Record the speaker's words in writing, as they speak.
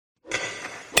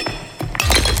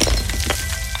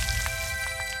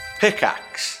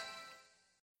Pickaxe.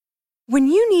 When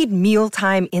you need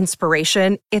mealtime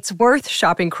inspiration, it's worth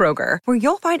shopping Kroger, where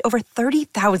you'll find over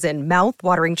 30,000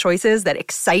 mouth-watering choices that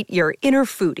excite your inner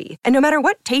foodie. And no matter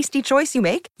what tasty choice you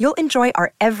make, you'll enjoy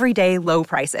our everyday low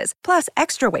prices, plus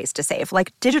extra ways to save,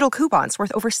 like digital coupons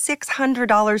worth over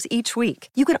 $600 each week.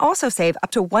 You can also save up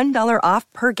to $1 off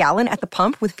per gallon at the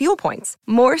pump with fuel points.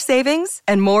 More savings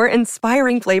and more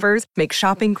inspiring flavors make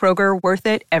shopping Kroger worth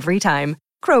it every time.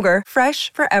 Kroger,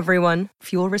 fresh for everyone.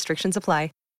 Fuel restrictions apply.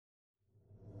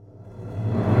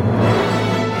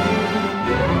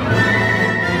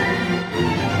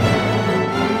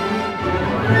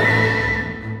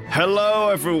 Hello,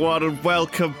 everyone, and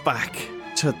welcome back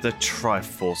to the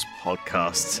Triforce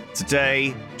podcast.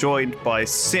 Today, joined by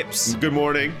Sips. Good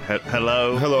morning.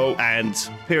 Hello. Hello. And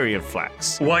Period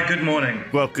Flax. Why, good morning.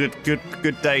 Well, good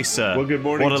day, sir. Well, good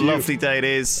morning. What a to lovely day it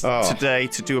is today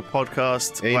to do a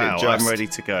podcast. Ain't wow, it just? I'm ready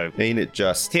to go. Ain't it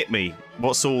just? Hit me.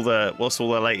 What's all the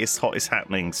latest, hottest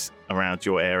happenings around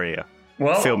your area?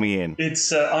 Well, fill me in.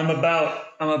 It's I'm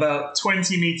about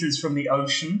 20 meters from the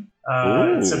ocean.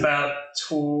 It's about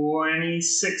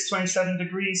 26, 27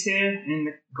 degrees here in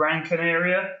the Gran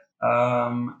Canaria.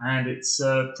 And it's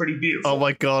pretty beautiful. Oh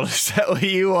my God, is that where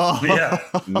you are? Yeah.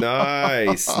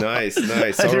 Nice. I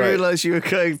didn't realise you were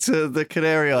going to the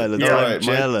Canary Islands. Yeah, I'm right.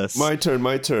 jealous. My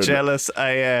turn. Jealous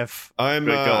AF. I'm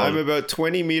about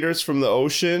 20 meters from the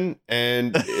ocean,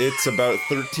 and it's about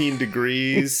 13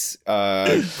 degrees,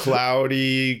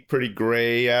 cloudy, pretty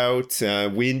gray out,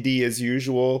 windy as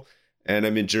usual, and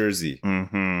I'm in Jersey.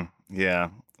 Mm-hmm. Yeah.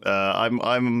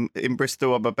 I'm in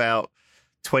Bristol. I'm about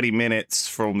 20 minutes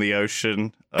from the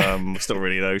ocean. It's not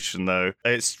really an ocean, though.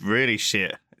 It's really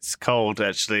shit. It's cold,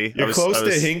 actually. You're close to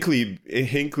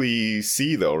Hinkley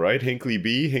C, though, right? Hinkley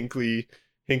B, Hinkley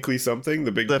something,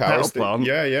 the power plant.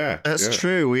 Yeah. That's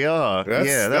true. We are.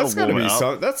 That's gotta be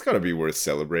that's gotta be worth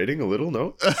celebrating a little.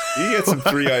 No, you get some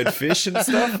three-eyed fish and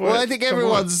stuff. Well, I think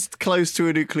everyone's close to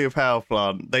a nuclear power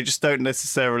plant. They just don't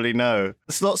necessarily know.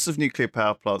 There's lots of nuclear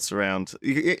power plants around.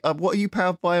 What are you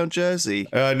powered by on Jersey?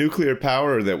 Nuclear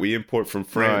power that we import from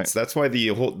France. Right. That's why the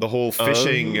whole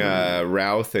fishing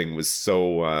row thing was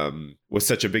was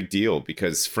such a big deal,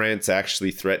 because France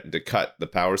actually threatened to cut the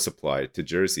power supply to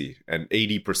Jersey, and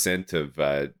 80%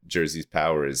 of Jersey's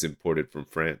power is imported from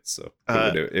France. So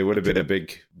it would have been a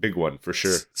big one for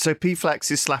sure. So P-Flax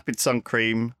is slapping sun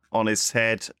cream on his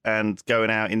head and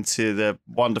going out into the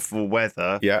wonderful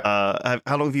weather. Yeah.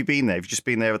 How long have you been there? Have you just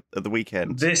been there at the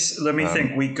weekend? Let me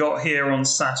think. We got here on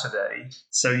Saturday.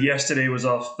 So yesterday was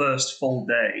our first full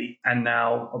day. And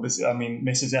now, obviously, I mean,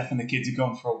 Mrs. F and the kids have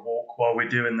gone for a walk while we're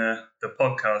doing the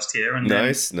podcast here. And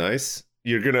nice.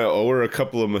 You're gonna owe her a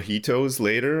couple of mojitos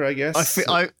later, I guess.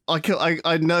 I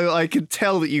know. I can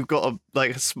tell that you've got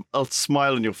a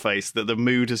smile on your face, that the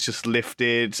mood has just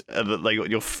lifted, and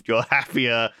that you're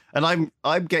happier. And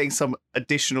I'm getting some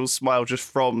additional smile just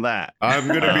from that. I'm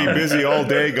gonna be busy all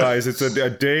day, guys. It's a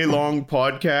day-long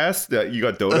podcast. You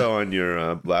got Dota on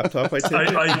your laptop, I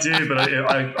think. I do, but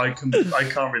I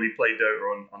can't really play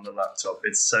Dota on the laptop.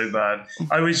 It's so bad.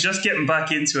 I was just getting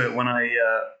back into it when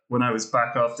I was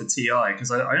back after TI, because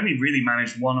I only really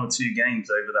managed 1 or 2 games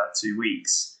over that 2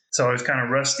 weeks. So I was kind of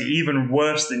rusty, even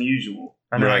worse than usual.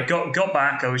 And then I got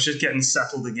back, I was just getting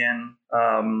settled again.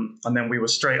 And then we were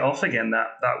straight off again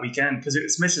that weekend, because it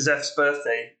was Mrs. F's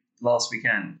birthday last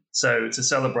weekend. So to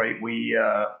celebrate, we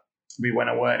went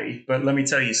away. But let me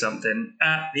tell you something.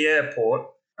 At the airport,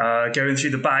 going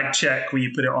through the bag check where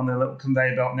you put it on the little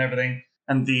conveyor belt and everything,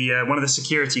 and the one of the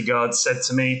security guards said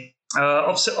to me,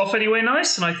 off anywhere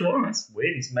nice? And I thought, oh, that's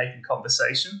weird. He's making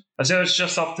conversation. I said, it's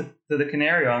just off to the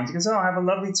Canary Islands. He goes, oh, I have a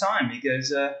lovely time. He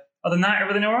goes, other than that,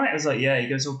 everything all right? I was like, yeah. He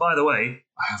goes, oh, by the way,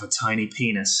 I have a tiny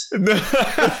penis.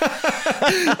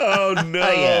 Oh,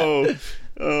 no.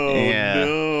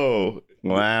 No.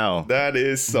 Wow. That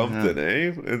is something,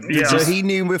 eh? Yeah. So he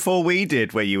knew before we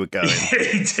did where you were going.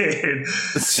 He did.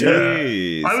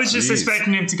 Jeez. I was just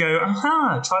expecting him to go,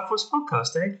 Triforce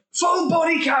podcast, eh? Full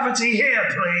body cavity here,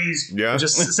 please. Yeah.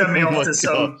 Just send me off to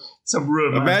some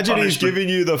room. Imagine he's giving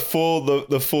you the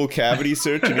full cavity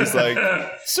search, and he's like,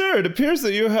 sir, it appears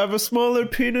that you have a smaller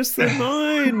penis than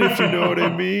mine, if you know what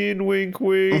I mean. Wink,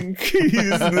 wink. He knew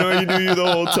you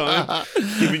the whole time.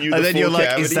 Giving you the full cavity. And then you're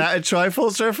like, is that a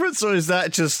Triforce reference, or is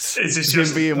that just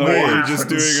him being weird? You're just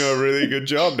doing a really good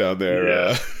job down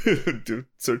there.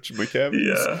 Searching my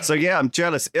cavities. Yeah. So yeah, I'm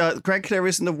jealous. Gran Canaria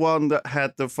isn't the one that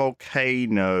had the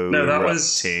volcano. No, that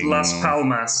was Las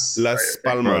Palmas. Las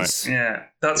Palmas. Yeah.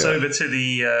 That's over to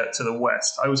the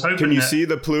west. I was hoping. Can you see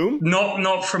the plume?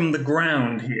 Not from the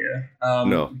ground here.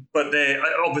 No. But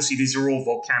obviously these are all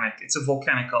volcanic. It's a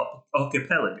volcanic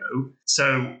archipelago.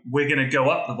 So we're going to go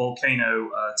up the volcano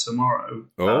tomorrow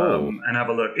and have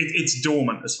a look. It's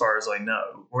dormant as far as I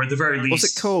know, or at the very least.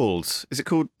 What's it called? Is it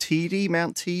called TD?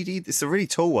 Mount TD? It's a really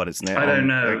tall one, isn't it? I don't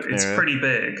know. It's pretty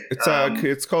big.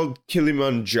 It's called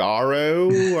Kilimanjaro,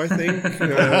 I think.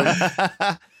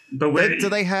 But do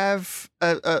they have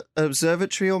an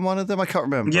observatory on one of them? I can't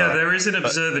remember. Yeah, there is an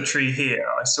observatory here.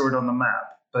 I saw it on the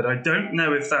map, but I don't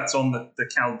know if that's on the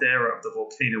caldera of the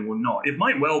volcano or not. It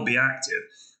might well be active,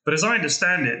 but as I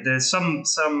understand it, there's some.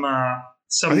 I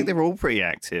think they're all pretty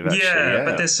active. Actually, yeah,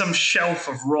 but there's some shelf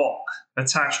of rock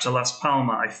attached to Las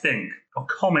Palmas, I think. Or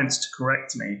comments to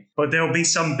correct me, but there'll be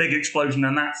some big explosion,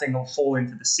 and that thing will fall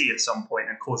into the sea at some point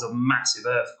and cause a massive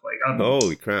earthquake.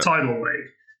 Holy crap! Tidal wave.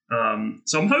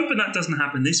 So I'm hoping that doesn't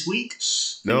happen this week.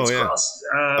 No, yeah.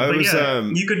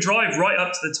 You can drive right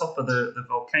up to the top of the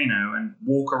volcano and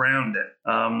walk around it.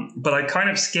 But I kind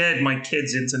of scared my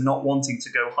kids into not wanting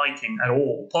to go hiking at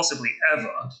all, possibly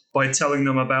ever, by telling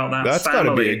them about that. That's got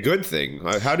to be a good thing.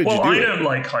 How did you do it? Well, I don't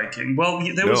like hiking. Well,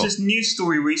 there was this news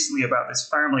story recently about this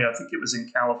family. I think it was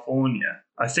in California.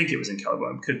 I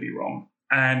could be wrong.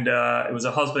 And it was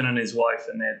a husband and his wife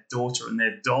and their daughter and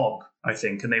their dog, I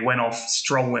think. And they went off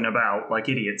strolling about like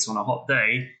idiots on a hot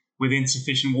day with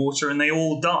insufficient water, and they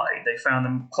all died. They found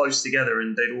them close together,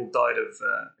 and they'd all died of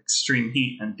extreme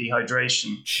heat and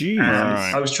dehydration. Jeez.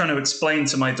 And I was trying to explain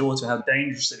to my daughter how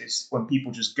dangerous it is when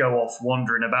people just go off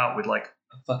wandering about with like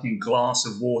a fucking glass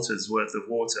of water's worth of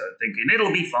water, thinking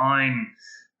it'll be fine.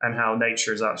 And how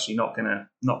nature is actually not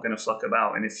gonna fuck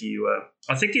about. And if you,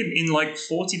 I think in like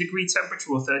 40-degree temperature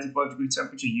or 35-degree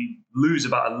temperature, you lose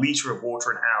about a liter of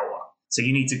water an hour. So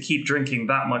you need to keep drinking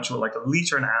that much, or like a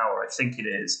liter an hour, I think it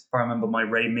is. If I remember my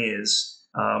Ray Mears,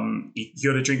 you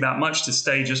got to drink that much to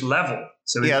stay just level.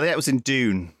 So that was in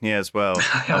Dune, as well. I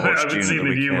haven't seen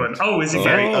the new one. Oh, is it?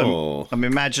 I'm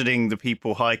imagining the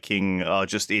people hiking are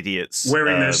just idiots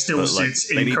wearing their still suits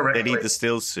incorrectly. They need the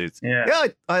still suits. Yeah,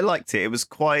 I liked it. It was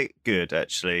quite good,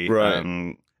 actually.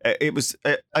 Right. It was.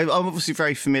 I'm obviously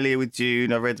very familiar with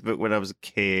Dune. I read the book when I was a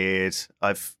kid.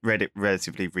 I've read it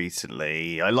relatively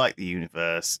recently. I like the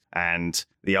universe, and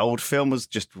the old film was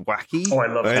just wacky. Oh, I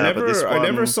love that. I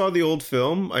never saw the old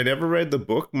film. I never read the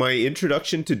book. My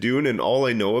introduction to Dune and all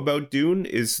I know about Dune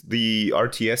is the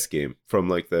RTS game from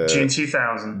like the Dune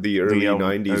 2000, the early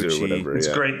 90s or whatever. It's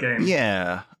a great game.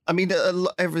 Yeah. I mean,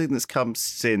 everything that's come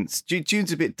since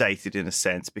Dune's a bit dated in a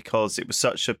sense because it was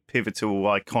such a pivotal,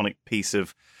 iconic piece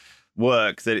of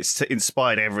work that it's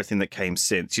inspired everything that came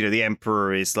since. The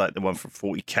Emperor is like the one from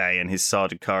 40K, and his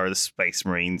Sardaukar are the Space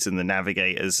Marines, and the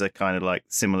Navigators are kind of like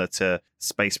similar to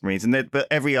Space Marines. But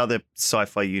every other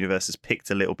sci-fi universe has picked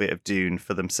a little bit of Dune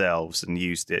for themselves and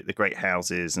used it. The Great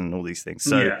Houses and all these things.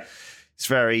 So it's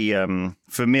very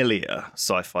familiar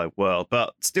sci-fi world,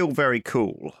 but still very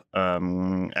cool.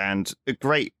 And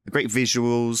great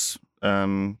visuals,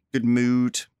 good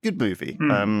mood, good movie.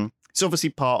 It's obviously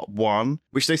part one,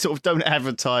 which they sort of don't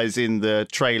advertise in the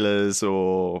trailers,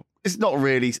 or it's not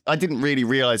really. I didn't really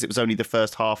realize it was only the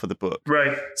first half of the book.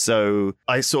 Right. So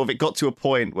it got to a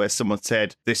point where someone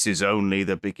said, "This is only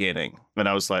the beginning." And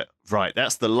I was like, right,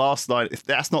 that's the last line. If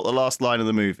that's not the last line of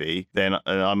the movie, then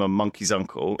I'm a monkey's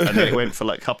uncle. And then it went for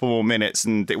like a couple more minutes,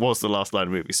 and it was the last line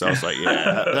of the movie. So I was like,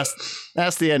 yeah,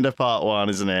 that's the end of part one,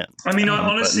 isn't it? I mean,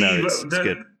 honestly, it's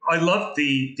good. I love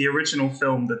the original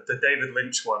film, the David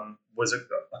Lynch one was a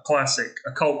classic,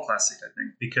 a cult classic, I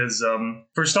think, because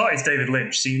for a start, it's David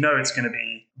Lynch, so it's going to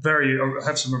be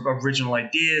have some original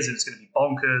ideas, and it's going to be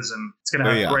bonkers, and it's going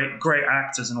to have great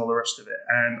actors and all the rest of it.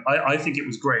 And I think it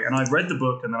was great. And I read the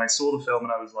book, and then I saw the film,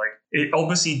 and I was like, it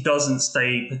obviously doesn't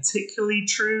stay particularly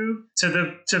true to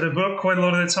the book quite a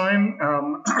lot of the time.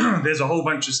 There's a whole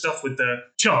bunch of stuff with the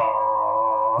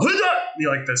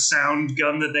like the sound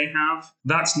gun that they have.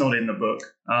 That's not in the book.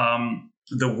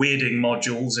 The weirding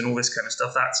modules and all this kind of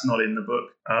stuff, that's not in the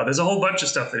book. There's a whole bunch of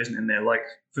stuff that isn't in there. Like,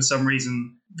 for some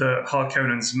reason, the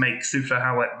Harkonnens make Thufir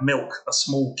Hawat milk a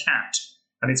small cat,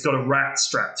 and it's got a rat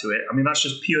strapped to it. I mean, that's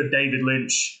just pure David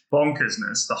Lynch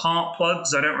bonkersness. The heart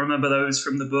plugs, I don't remember those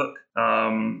from the book.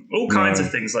 All kinds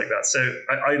of things like that. So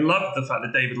I love the fact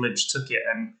that David Lynch took it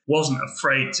and wasn't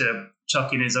afraid to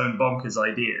chuck in his own bonkers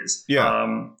ideas.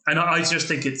 Yeah. And I just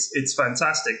think it's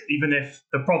fantastic, even if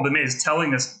the problem is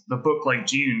telling us the book like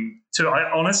Dune.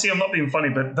 Honestly, I'm not being funny,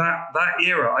 but that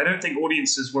era, I don't think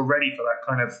audiences were ready for that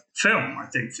kind of film. I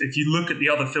think if you look at the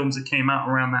other films that came out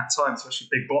around that time, especially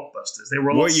big blockbusters, they were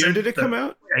a lot. What year did it come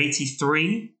out?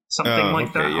 83, something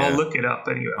like that. Yeah. I'll look it up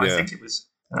anyway. Yeah. I think it was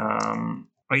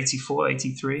 84,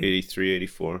 83. 83,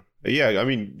 84. Yeah, I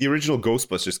mean, the original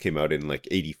Ghostbusters came out in like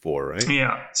 84, right?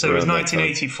 Yeah, so it was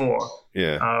 1984.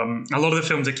 Yeah. A lot of the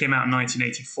films that came out in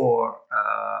 1984,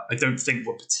 I don't think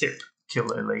were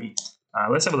particularly.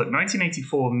 Let's have a look.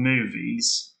 1984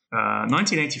 movies.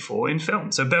 1984 in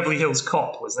film. So Beverly Hills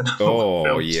Cop was the number one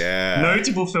film. Oh, yeah.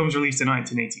 Notable films released in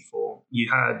 1984. You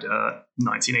had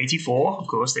 1984, of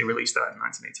course, they released that in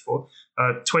 1984.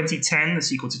 2010, the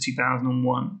sequel to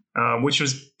 2001, which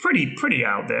was pretty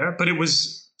out there, but it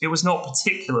was not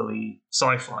particularly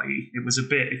sci-fi. It was a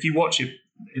bit, if you watch it,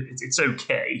 it's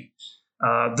okay.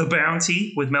 The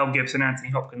Bounty with Mel Gibson, Anthony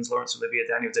Hopkins, Laurence Olivier,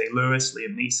 Daniel Day-Lewis,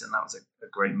 Liam Neeson. That was a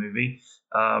great movie.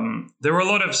 There were a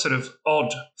lot of sort of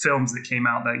odd films that came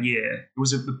out that year. It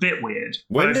was a bit weird.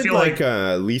 When did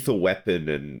Lethal Weapon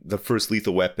and the first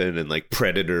Lethal Weapon and like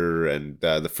Predator and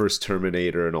the first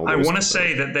Terminator and all those? I want to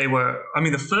say that they were. I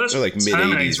mean, the first like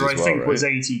Terminator I think right? was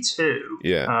 82.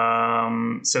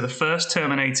 Yeah. So the first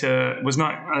Terminator was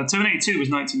not. Terminator 2 was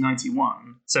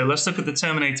 1991. So let's look at the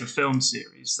Terminator film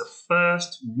series. The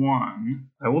first one,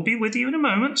 I will be with you in a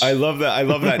moment. I love that. I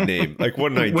love that name. Like,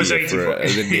 what an idea for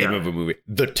the name of a movie.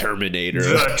 The Terminator.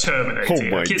 The Terminator. Oh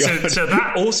my God. So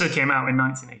that also came out in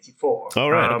 1984.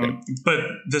 All right. Okay. But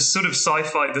the sort of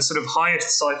sci-fi, the sort of highest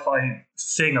sci-fi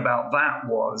thing about that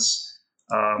was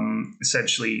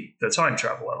essentially the time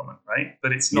travel element, right?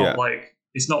 But it's not like.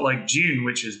 It's not like Dune,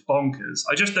 which is bonkers.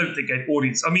 I just don't think an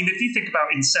audience... I mean, if you think about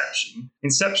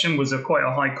Inception was quite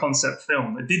a high concept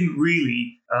film. It didn't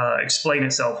really explain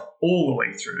itself all the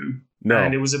way through. No.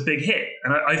 And it was a big hit.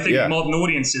 And I think modern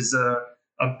audiences are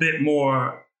a bit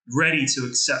more ready to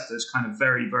accept those kind of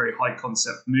very, very high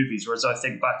concept movies, whereas I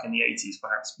think back in the 80s,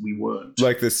 perhaps we weren't.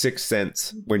 Like The Sixth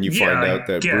Sense, when you find out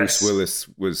that Bruce Willis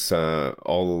was all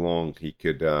along, he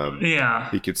could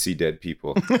see dead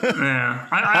people. Yeah,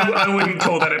 I wouldn't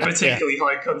call that a particularly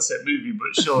high concept movie,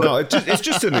 but sure. No, it's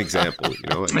just an example, you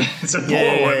know. Like, it's a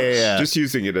poor one. Yeah. Just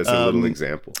using it as a little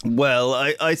example. Well,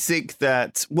 I think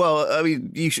that, I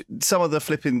mean, some of the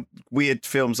flipping weird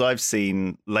films I've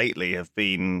seen lately have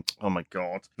been, oh my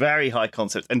God, very high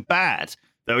concept and bad.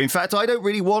 Though, in fact, I don't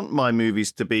really want my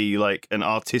movies to be like an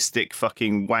artistic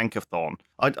fucking wankathon.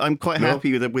 I'm quite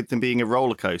happy with them being a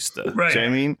roller coaster. Right. Do you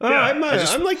know what I mean?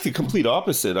 I'm like the complete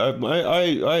opposite.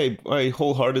 I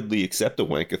wholeheartedly accept a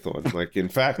wankathon. Like, in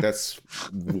fact, that's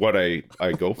what I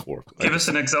go for. Give us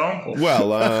an example. Well,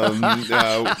 Wankin'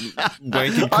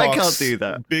 Cocks, I can't do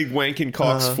that. Big Wankin'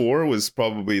 Cocks 4 was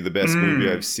probably the best movie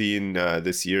I've seen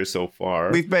this year so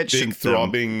far. We've mentioned big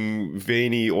throbbing,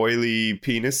 veiny, oily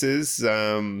penises.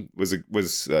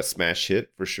 Was a smash hit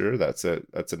for sure. That's a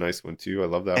nice one too. I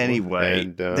love that one.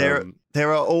 Anyway, And,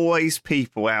 there are always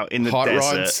people out in the Hot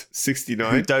desert Rods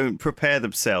 69 who don't prepare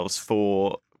themselves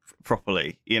for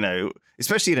properly. You know,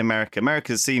 especially in America.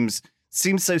 America seems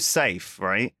so safe,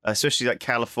 right? Especially like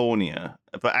California.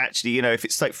 But actually, you know, if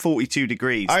it's like 42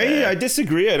 degrees, I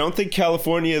disagree. I don't think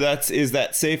California is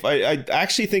that safe. I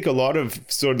actually think a lot of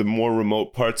sort of the more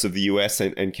remote parts of the U.S.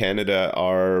 and Canada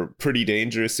are pretty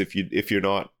dangerous if you're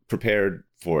not prepared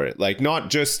for it. Like, not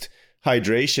just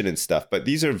hydration and stuff, but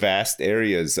these are vast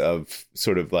areas of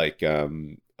sort of like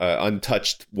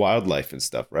untouched wildlife and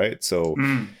stuff, right? So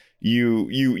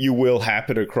you will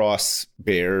happen across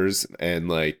bears and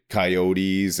like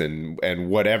coyotes and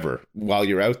whatever while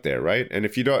you're out there, right? And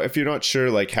if you're not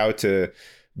sure like how to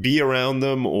be around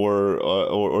them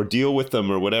or deal with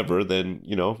them or whatever, then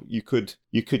you know you could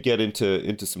get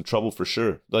into some trouble for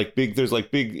sure. Like there's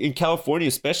in California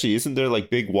especially, isn't there like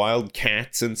big wild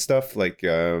cats and stuff like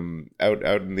out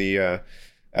in the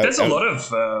there's a lot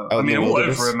of all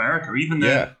over America, even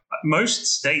though most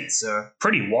states are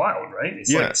pretty wild, right?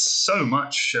 It's like so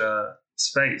much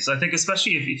space. I think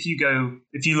especially if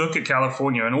you look at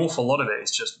California, an awful lot of it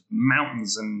is just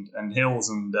mountains and hills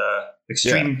and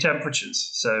extreme temperatures.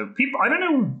 So people, I don't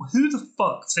know who the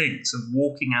fuck thinks of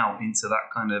walking out into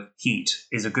that kind of heat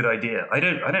is a good idea. I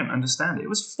don't understand it. It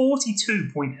was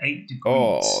 42.8 degrees.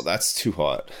 Oh, that's too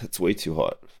hot. It's way too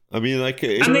hot. I mean, like,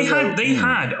 and they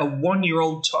had a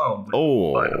 1-year-old child with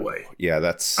them, by the way. Yeah,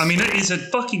 that's. I mean, it is a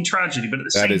fucking tragedy, but at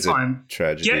the same time,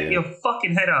 get your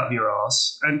fucking head out of your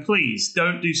ass and please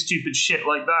don't do stupid shit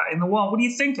like that in the wild. What are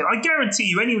you thinking? I guarantee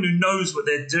you, anyone who knows what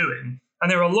they're doing,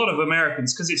 and there are a lot of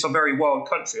Americans, because it's a very wild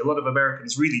country, a lot of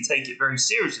Americans really take it very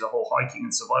seriously, the whole hiking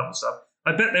and survival stuff.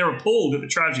 I bet they're appalled at the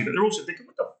tragedy, but they're also thinking,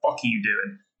 what the fuck are you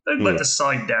doing? Don't let the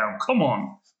side down. Come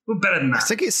on. We're better than I that.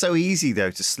 think it's so easy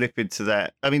though to slip into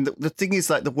that. I mean, the thing is,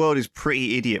 like, the world is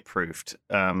pretty idiot-proofed.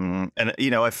 And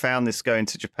I found this going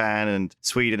to Japan and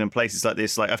Sweden and places like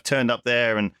this. Like, I've turned up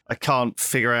there and I can't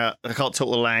talk the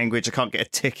language, I can't get a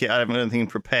ticket, I haven't got anything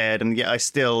prepared, and yet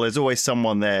there's always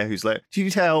someone there who's like, "Do you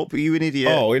need help? Are you an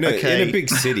idiot?" Oh, in a big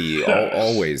city,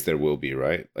 always there will be,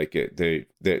 right? Like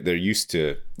they're used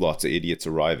to lots of idiots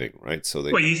arriving, right? So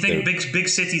you think big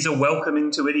cities are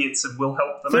welcoming to idiots and will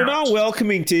help them? They're out? not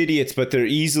welcoming to idiots, but they're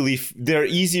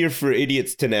easier for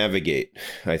idiots to navigate,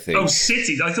 I think. Oh,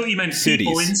 cities! I thought you meant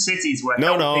people in cities.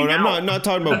 No, I'm not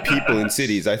talking about people in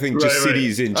cities. I think just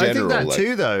cities in general. I think that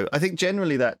too, though. I think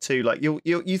generally that too. Like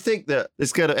you think that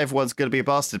everyone's going to be a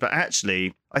bastard, but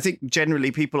actually, I think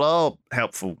generally people are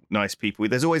helpful, nice people.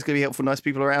 There's always going to be helpful, nice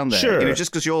people around there. Sure.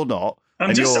 Just because you're not.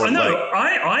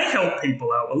 I help people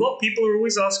out. A lot of people are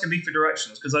always asking me for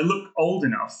directions because I look old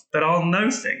enough that I'll know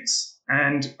things.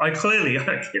 And I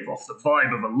give off the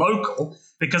vibe of a local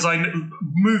because I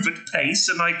move at pace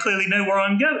and I clearly know where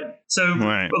I'm going. So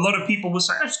A lot of people will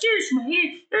say, "Excuse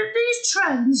me, these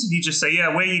trains," and you just say, "Yeah,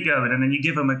 where are you going?" And then you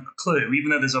give them a clue, even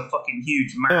though there's a fucking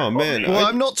huge map. Oh man! Well,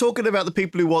 I'm not talking about the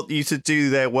people who want you to do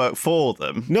their work for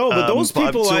them. No, but those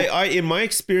people, I in my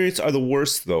experience, are the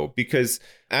worst though, because.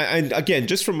 And again,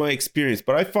 just from my experience,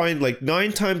 but I find like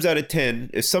 9 times out of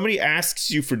 10, if somebody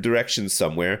asks you for directions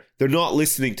somewhere, they're not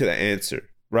listening to the answer,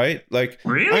 right? Like,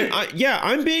 really?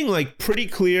 I'm being like pretty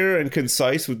clear and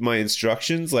concise with my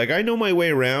instructions. Like, I know my way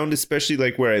around, especially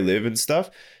like where I live and stuff.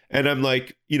 And I'm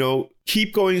like,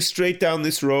 keep going straight down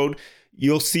this road.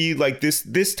 You'll see like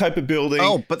this type of building.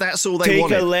 Oh, but that's all they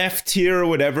wanted. Take a left here or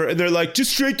whatever. And they're like,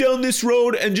 just straight down this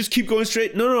road and just keep going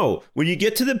straight. No. When you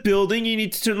get to the building, you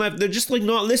need to turn left. They're just like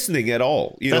not listening at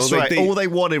all. That's right. All they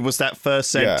wanted was that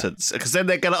first sentence. Because then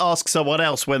they're going to ask someone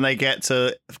else when they get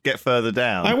further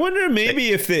down. I wonder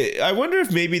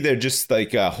if maybe they're just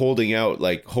like holding out,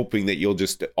 like hoping that you'll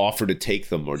just offer to take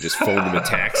them or just phone them a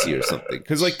taxi or something.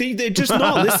 Because like they're just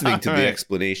not listening to the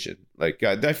explanation. Like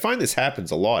I find this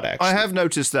happens a lot, actually. I have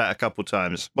noticed that a couple of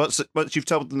times. Once you've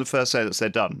told them the first sentence, they're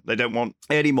done. They don't want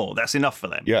any more. That's enough for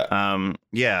them. Yeah.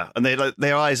 And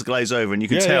their eyes glaze over, and you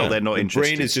can tell they're not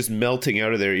interested. The brain is just melting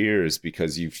out of their ears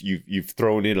because you've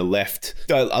thrown in a left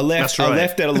at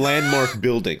a landmark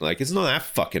building. Like, it's not that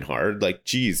fucking hard. Like,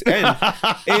 geez. And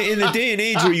in the day and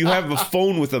age where you have a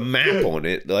phone with a map on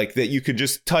it, like that you could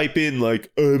just type in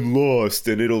like "I'm lost"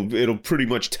 and it'll pretty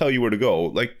much tell you where to go.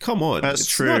 Like, come on, that's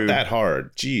true. Not that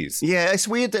hard. Jeez. Yeah, it's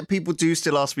weird that people do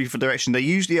still ask me for direction. They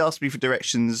usually ask me for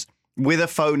directions with a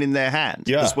phone in their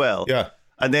hand as well. Yeah.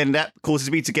 And then that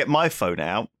causes me to get my phone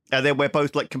out. And then we're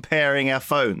both like comparing our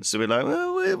phones. So we're like,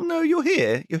 well, no, you're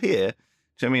here. You're here.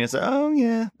 Do you know what I mean? It's like, oh,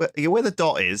 yeah. But where the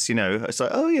dot is, It's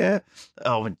like, oh, yeah.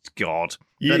 Oh, God.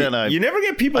 I don't know. You never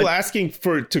get people asking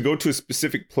to go to a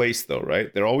specific place, though,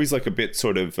 right? They're always like a bit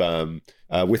sort of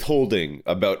withholding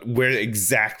about where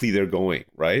exactly they're going,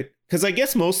 right? Because I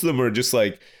guess most of them are just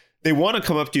like, they want to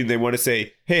come up to you and they want to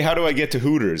say, "Hey, how do I get to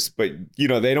Hooters?" But,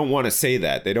 they don't want to say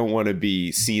that. They don't want to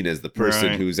be seen as the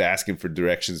person who's asking for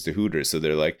directions to Hooters. So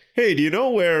they're like, "Hey, do you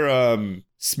know where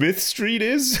Smith Street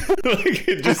is?" Like,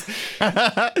 it just,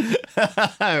 right,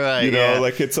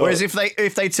 like it's. Whereas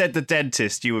if they said the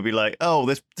dentist, you would be like, "Oh,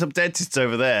 there's some dentists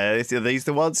over there. Are these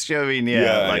the ones showing?"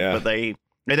 But they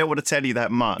don't want to tell you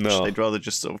that much. No. They'd rather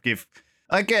just sort of give.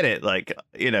 I get it. Like,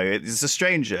 it's a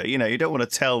stranger. You don't want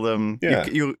to tell them. Yeah.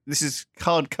 This is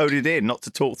hard coded in not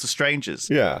to talk to strangers.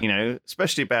 Yeah.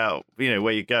 Especially about,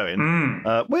 where you're going.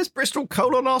 Where's Bristol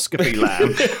colonoscopy lab?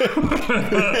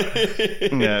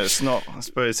 Yeah, it's not. I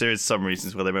suppose there is some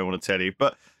reasons why they may want to tell you.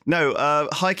 But no,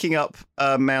 hiking up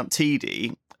Mount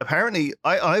Teedy. Apparently,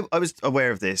 I was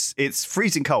aware of this. It's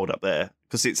freezing cold up there.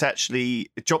 Because it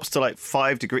drops to like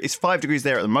 5 degrees. It's 5 degrees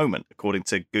there at the moment, according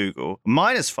to Google.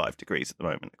 -5 degrees at the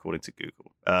moment, according to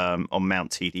Google, on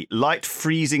Mount Teedy. Light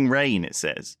freezing rain, it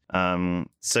says. So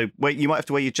you might have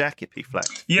to wear your jacket, P-Flat.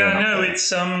 Yeah, no,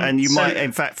 it's... and you might,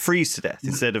 in fact, freeze to death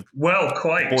instead of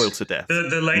quite boil to death.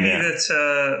 The lady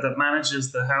that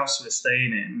manages the house we're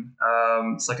staying in,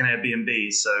 it's like an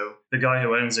Airbnb. So the guy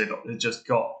who owns it just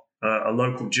got a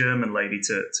local German lady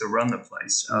to run the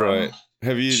place. Right.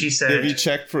 Have you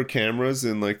checked for cameras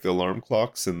and like the alarm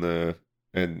clocks and no,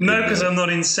 because I'm not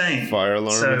insane. Fire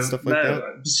alarm and stuff like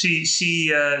that.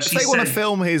 If they want to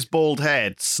film his bald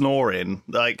head snoring,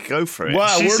 like, go for it.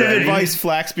 Wow, word of advice,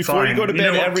 Flax, before you go to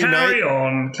bed every night.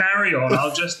 Carry on.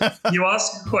 I'll just you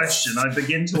ask a question, I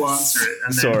begin to answer it,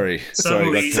 and then sorry,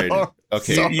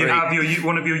 Okay. You have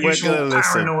one of your usual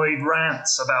paranoid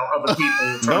rants about other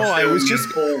people trying to fill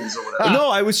you balls or whatever. No,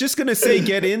 I was just going to say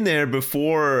get in there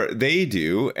before they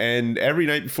do, and every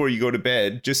night before you go to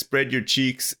bed, just spread your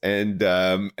cheeks and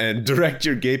direct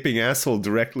your gaping asshole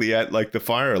directly at like the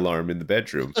fire alarm in the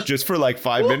bedroom, just for like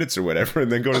 5 minutes or whatever,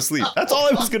 and then go to sleep. That's all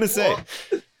I was going to say.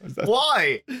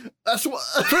 Why? That's what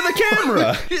for the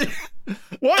camera.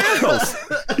 Why else?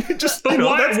 Just, but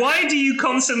why do you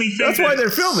constantly think that's why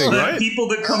they're filming, right? People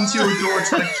that come to your door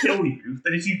trying to kill you,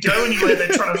 that if you go anywhere they're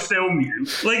trying to film you.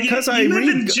 Like you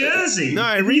live in Jersey.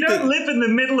 No, you don't live in the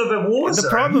middle of a war zone. The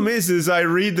problem is I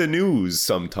read the news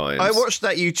sometimes. I watched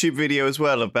that YouTube video as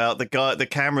well about the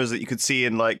cameras that you could see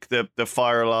in like the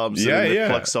fire alarms and the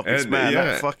plug sockets. Man,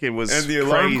 that fucking was and the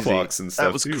alarm clocks and stuff.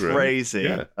 That was crazy.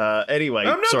 Right? Yeah. Anyway,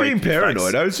 I'm not being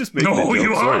paranoid. I was just making. No,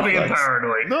 you are being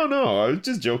paranoid. No, I was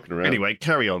just joking around. Anyway,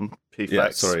 carry on. P-Fax. Yeah,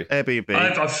 sorry. Airbnb.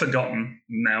 I've forgotten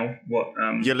now what.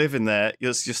 You're living there.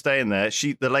 You're staying there.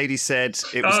 The lady said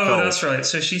it was cold. Oh, that's right.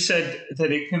 So she said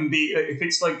that it can be, if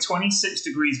it's like 26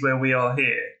 degrees where we are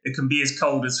here, it can be as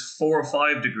cold as 4 or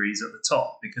 5 degrees at the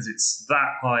top because it's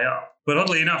that high up. But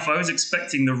oddly enough, I was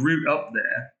expecting the route up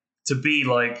there to be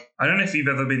like, I don't know if you've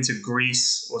ever been to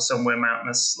Greece or somewhere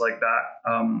mountainous like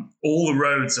that. All the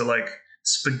roads are like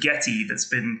spaghetti that's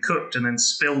been cooked and then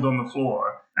spilled on the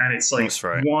floor. And it's like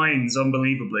winds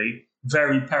unbelievably,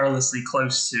 very perilously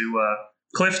close to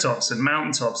cliff tops and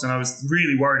mountain tops. And I was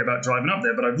really worried about driving up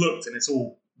there, but I've looked and it's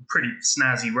all pretty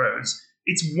snazzy roads.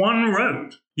 It's one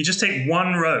road. You just take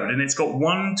one road and it's got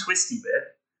one twisty bit.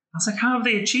 I was like, how have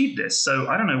they achieved this? So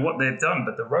I don't know what they've done,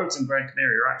 but the roads in Gran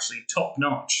Canaria are actually top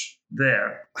notch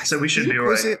there. So we should be all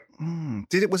right.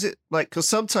 Was it like, because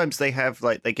sometimes they have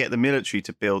like, they get the military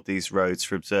to build these roads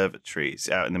for observatories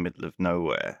out in the middle of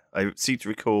nowhere. I seem to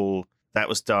recall that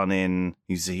was done in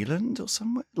New Zealand or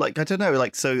somewhere. Like, I don't know.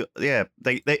 Like, so yeah,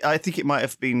 they I think it might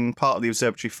have been part of the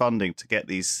observatory funding to get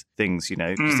these things, you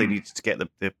know, because they needed to get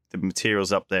the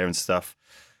materials up there and stuff.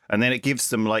 And then it gives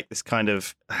them like this kind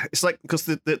of, it's like, because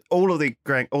all the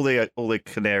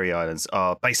Canary Islands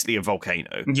are basically a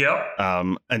volcano. Yep.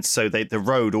 And so the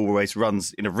road always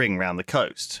runs in a ring around the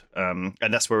coast. And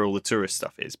that's where all the tourist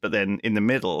stuff is. But then in the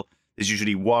middle, there's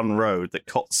usually one road that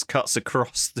cuts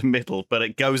across the middle, but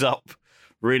it goes up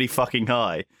really fucking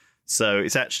high. So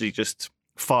it's actually just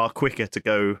far quicker to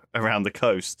go around the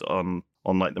coast on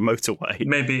like the motorway.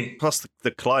 Maybe. Plus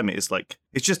the climate is like,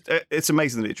 it's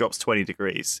amazing that it drops 20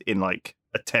 degrees in like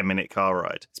a 10-minute car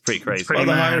ride. It's pretty crazy. Well,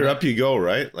 the higher up you go,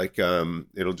 right? Like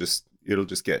it'll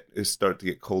start to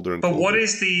get colder and colder. But what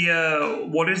is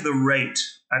the rate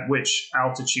at which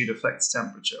altitude affects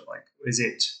temperature? Like, is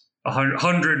it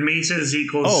 100 meters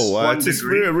equals 1 it's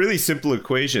degree? a really simple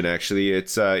equation, actually.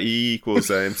 It's E equals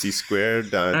MC squared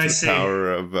to the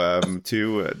power of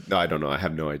 2. No, I don't know. I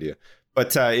have no idea.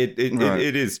 But it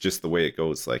is just the way it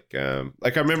goes. Like I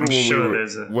remember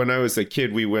when I was a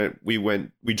kid,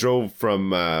 we drove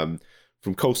from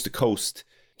coast to coast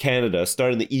Canada,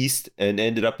 started in the east and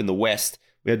ended up in the west.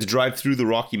 We had to drive through the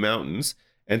Rocky Mountains,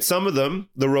 and some of them,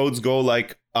 the roads go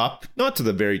like up, not to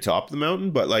the very top of the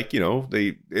mountain, but like, you know,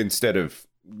 they, instead of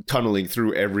tunneling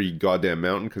through every goddamn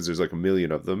mountain, because there's like a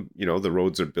million of them, you know, the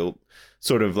roads are built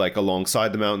sort of like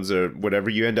alongside the mountains or whatever.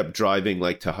 You end up driving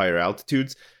like to higher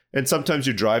altitudes. And sometimes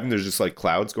you're driving, there's just like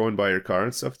clouds going by your car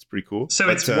and stuff. It's pretty cool. So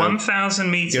it's 1,000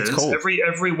 meters.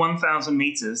 Every 1,000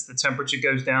 meters, the temperature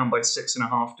goes down by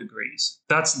 6.5 degrees.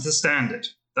 That's the standard.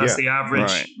 That's the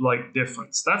average like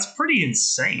difference. That's pretty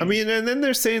insane. I mean, and then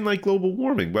they're saying like global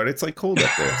warming, but it's like cold up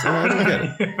there. So I don't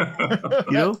get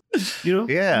it. You know?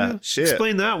 Yeah, shit.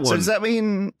 Explain that one. So does that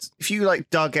mean if you like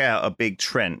dug out a big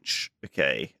trench,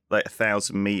 okay, like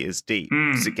 1,000 meters deep,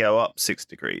 does it go up 6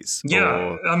 degrees?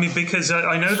 Yeah, I mean, because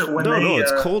I know that when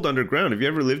it's cold underground. Have you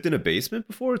ever lived in a basement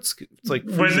before? It's like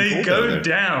when they go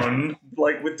down,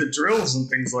 like with the drills and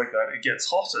things like that, it gets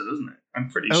hotter, doesn't it? I'm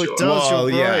pretty sure. It does. Well,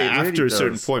 right. After a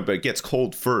certain point, but it gets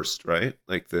cold first, right?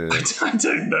 Like I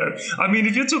don't know. I mean,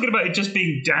 if you're talking about it just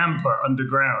being damper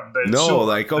underground, then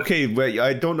okay, but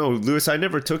I don't know, Lewis. I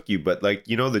never took you, but like,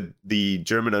 you know, the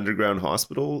German underground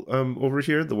hospital over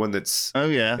here, the one that's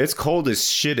it's cold as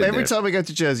shit in Every there. time we go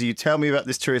to Jersey, you tell me about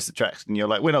this tourist attraction, and you're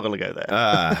like, we're not going to go there.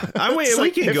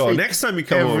 We can go next time you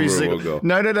come over. We'll go.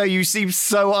 No. You seem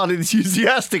so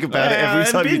unenthusiastic about it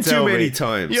every time you tell me. I've been too many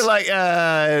times. You're like,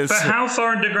 but how how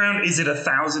far underground is it?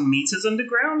 1,000 meters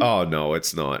underground? Oh no,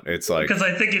 it's not. It's like because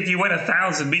I think if you went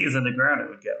 1,000 meters underground, it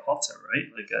would get hotter, right?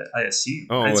 Like I assume.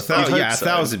 Oh, It's-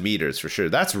 1,000 meters for sure.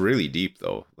 That's really deep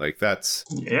though. Like that's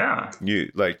yeah.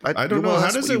 you like I don't know. well, How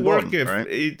that's does what it you work want, if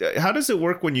right? how does it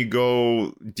work when you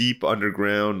go deep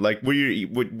underground? Like would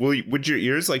your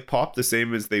ears like pop the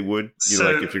same as they would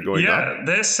like if you're going up?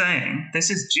 They're saying this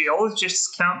is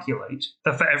geologists calculate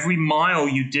that for every mile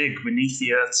you dig beneath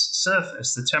the Earth's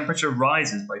surface, the temperature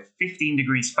rises by 15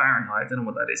 degrees Fahrenheit. I don't know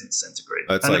what that is in centigrade.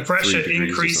 That's and like the pressure 3 degrees or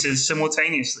increases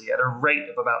simultaneously at a rate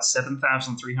of about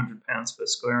 7,300 pounds per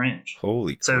square inch.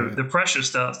 Holy crap. So the pressure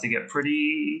starts to get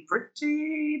pretty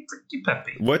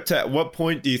peppy. At what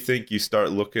point do you think you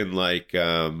start looking like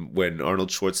when Arnold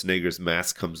Schwarzenegger's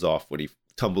mask comes off when he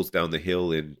tumbles down the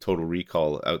hill in Total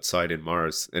Recall outside in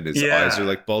Mars and his eyes are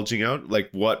like bulging out? Like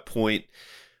what point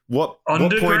What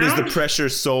point is the pressure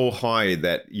so high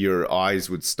that your eyes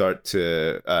would start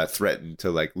to threaten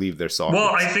to like leave their sockets?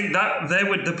 Well, I think that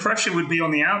the pressure would be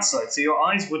on the outside, so your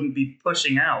eyes wouldn't be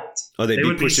pushing out. Oh, they'd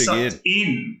be pushing sucked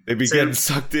in. They'd be getting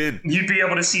sucked in. You'd be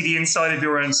able to see the inside of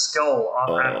your own skull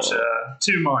at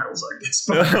 2 miles, I guess.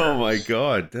 Oh my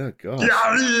god! Oh god!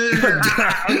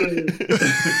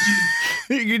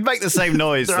 You'd make the same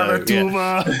noise though. I love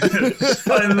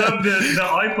the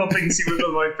eye popping scene was one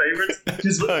of my favorites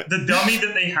because the dummy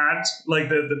that they had, like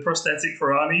the prosthetic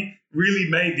for Arnie, really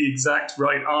made the exact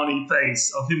right Arnie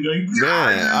face of him going.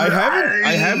 Yeah,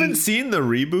 I haven't seen the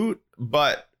reboot,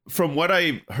 but from what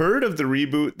I heard of the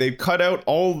reboot, they cut out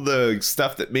all the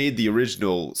stuff that made the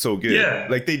original so good. Yeah,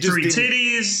 like they just 3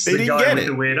 titties. They the didn't guy get with it.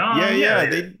 The weird arm. Yeah.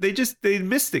 They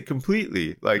missed it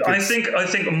completely. Like I think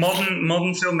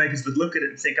modern filmmakers would look at it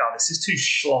and think, "Oh, this is too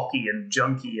schlocky and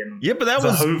junky and yeah." But that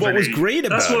was what was great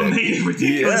about it. That's what made it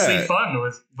ridiculously fun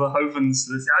with Verhoeven's.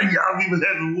 We will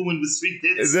have a woman with 3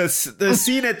 tits. The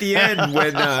scene at the end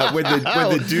when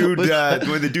the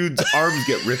dude's arms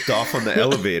get ripped off on the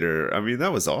elevator. I mean,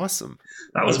 that was awesome.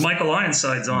 That was Michael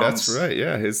Ironside's arms. That's right.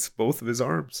 Yeah, both of his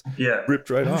arms. Yeah, ripped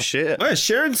right off. Shit. Well,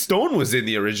 Sharon Stone was in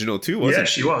the original too, wasn't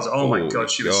she? Yeah, she was. Oh my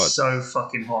god, she was so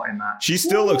fucking hot in that. She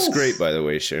still looks great, by the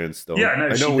way, Sharon Stone. Yeah,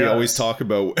 I know we always talk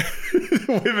about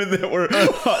women that were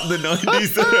hot in the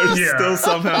 90s that are still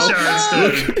somehow Sharon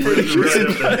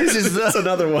Stone. That's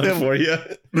another one for you.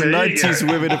 The 90s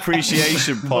women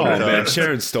appreciation podcast. Oh man,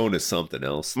 Sharon Stone is something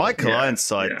else. Michael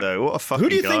Ironside, though, what a fucking guy. Who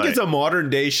do you think is a modern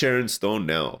day Sharon Stone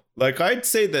now? Like I'd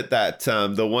say that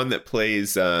the one that played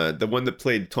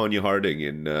Tonya Harding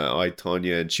in I,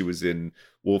 Tonya, and she was in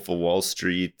Wolf of Wall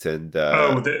Street and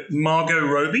the Margot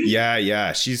Robbie.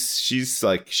 Yeah,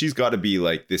 she's got to be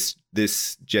like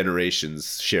this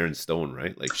generation's Sharon Stone,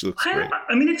 right? Like she looks great.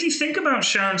 I mean, if you think about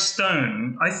Sharon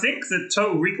Stone, I think that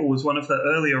Total Recall was one of her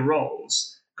earlier roles.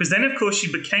 Because then, of course,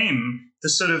 she became the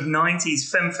sort of 90s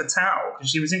femme fatale. Because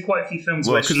she was in quite a few films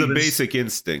where she was... because of Basic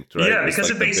Instinct, right? Yeah,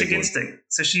 because of Basic Instinct.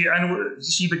 So she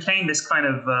became this kind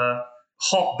of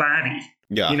hot baddie.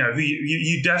 Yeah. You know, who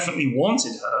you definitely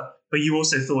wanted her, but you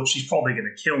also thought she's probably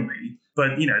going to kill me.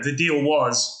 But, you know, the deal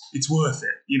was, it's worth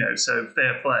it. You know, so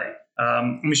fair play. I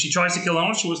mean, she tries to kill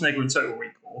Arnold Schwarzenegger in Total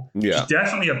Recall. Yeah. She's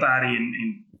definitely a baddie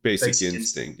in Basic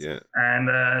Instinct, yeah.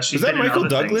 And she's was that been in Michael other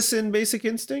Douglas things. in Basic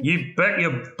Instinct? You bet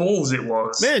your balls it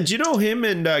was. Man, do you know him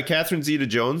and Catherine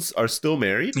Zeta-Jones are still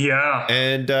married? Yeah.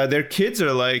 And their kids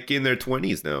are like in their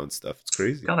 20s now and stuff. It's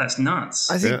crazy. God, that's nuts.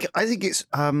 I think it's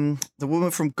the woman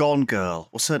from Gone Girl.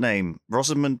 What's her name?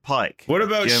 Rosamund Pike. What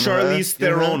about Do you remember Charlize her?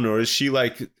 Theron, or is she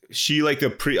like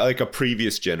a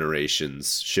previous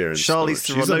generation's Sharon Charlize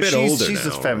Stone? Theron. She's a bit older She's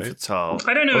now, a femme right? fatale.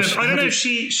 I don't know. If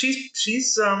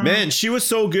she's Man, she was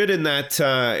so good in that.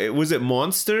 Was it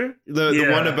Monster? The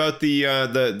one about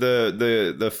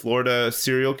the Florida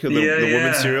serial killer, the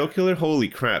woman serial killer. Holy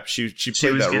crap, she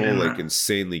played that role like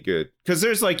insanely good. Because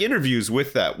there's like interviews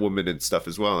with that woman and stuff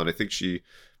as well, and I think she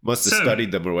must have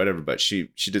studied them or whatever. But she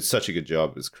did such a good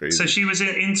job. It was crazy. So she was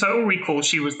in Total Recall.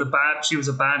 She was a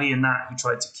baddie in that who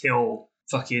tried to kill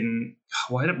fucking.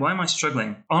 Why am I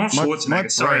struggling? Arnold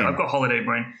Schwarzenegger. Sorry, I've got holiday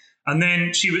brain. And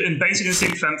then she was in Basic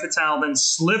Instinct, Femme Fatale, then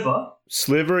Sliver.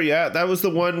 Sliver, yeah, that was the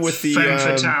one with the Femme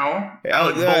Fatale,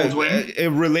 Alec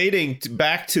Baldwin. Relating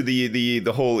back to the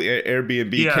whole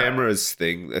Airbnb cameras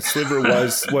thing. Sliver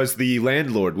was the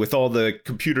landlord with all the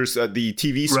computers, the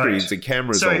TV screens and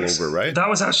cameras all over, right? That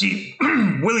was actually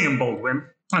William Baldwin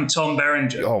and Tom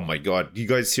Berenger. Oh my God, you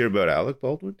guys hear about Alec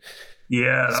Baldwin?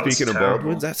 Yeah, Speaking of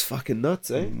Baldwins, that's fucking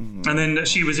nuts, eh? And then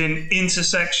she was in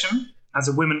Intersection as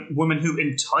a woman who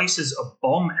entices a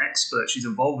bomb expert she's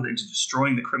involved with into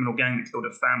destroying the criminal gang that killed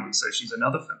her family. So she's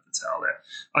another femme fatale there.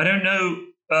 I don't know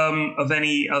of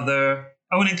any other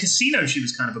Oh, and in Casino, she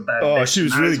was kind of a bad Oh, bitch she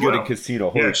was in that really as good well. in Casino.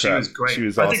 Holy Yeah, crap. she was great. She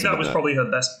was I awesome think that in was probably her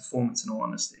best performance, in all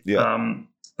honesty. Yeah.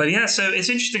 But yeah, so it's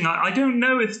interesting. I don't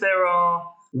know if there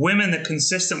are women that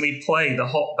consistently play the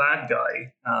hot bad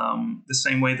guy the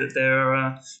same way that there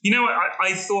are.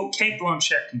 I thought Kate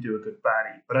Blanchett can do a good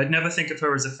baddie, but I'd never think of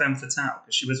her as a femme fatale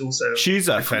because she was also. She's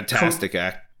a fantastic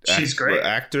she's great.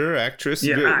 Actress.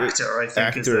 Yeah, actor. I think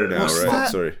actor now, What's right? that?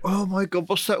 Sorry. Oh my god,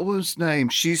 what's that woman's name?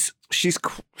 She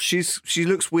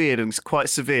looks weird and quite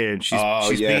severe. And she's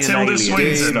been an Tilda alien and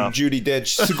Swinton. stuff. Judi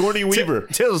Dench, Sigourney Weaver.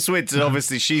 Tilda Swinton,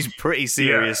 obviously, she's pretty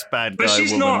serious bad guy. But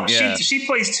she's woman. not. Yeah. She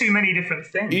plays too many different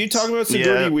things. Are you talking about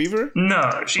Sigourney Weaver?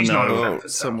 No, she's not. A femme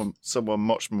fatale. Someone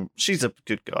much more. She's a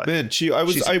good guy. Man,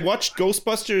 I watched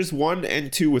Ghostbusters 1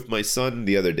 and 2 with my son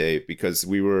the other day because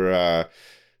we were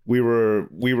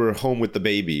home with the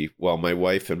baby while my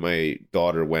wife and my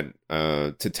daughter went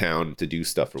to town to do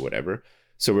stuff or whatever.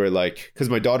 So we're like, because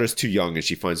my daughter's too young and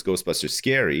she finds Ghostbusters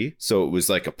scary. So it was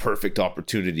like a perfect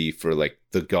opportunity for like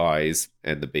the guys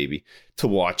and the baby to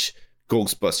watch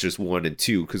Ghostbusters 1 and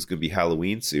 2 because it's gonna be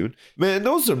Halloween soon. Man,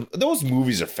 those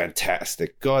movies are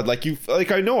fantastic. God,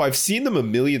 I know I've seen them a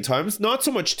million times. Not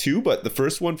so much 2, but the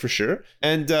first one for sure.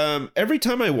 And every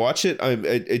time I watch it,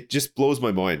 it just blows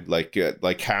my mind.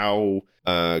 Like how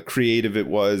creative it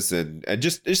was, and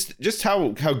just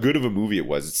how good of a movie it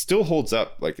was. It still holds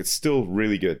up. Like it's still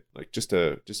really good. Like just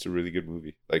a really good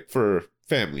movie. Like for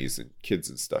families and kids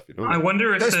and stuff, you know. I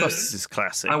wonder if Ghostbusters is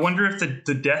classic. I wonder if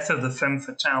the death of the femme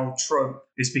fatale trope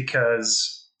is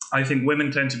because I think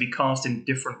women tend to be cast in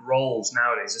different roles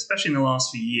nowadays, especially in the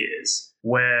last few years.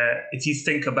 Where if you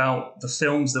think about the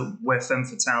films where femme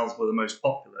fatales were the most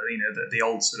popular, the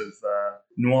old sort of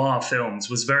noir films,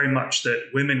 was very much that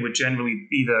women were generally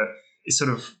either sort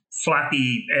of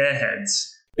flappy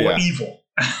airheads or evil.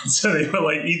 So they were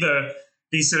like either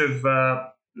these sort of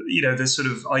the sort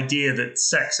of idea that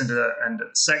sex and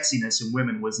sexiness in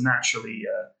women was naturally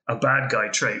a bad guy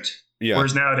trait. Yeah.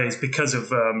 Whereas nowadays, because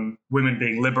of women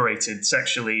being liberated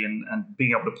sexually and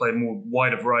being able to play a more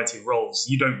wider variety of roles,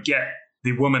 you don't get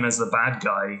the woman as the bad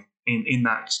guy in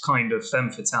that kind of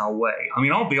femme fatale way. I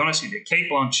mean, I'll be honest with you,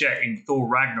 Kate Blanchett in Thor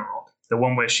Ragnarok, the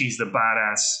one where she's the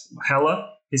badass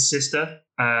Hela, his sister,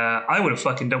 I would have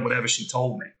fucking done whatever she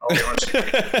told me. I'll be honest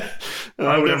with you.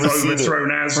 I would have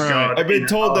overthrown Asgard. Right. I've been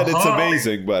told that it's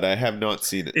amazing, but I have not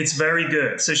seen it. It's very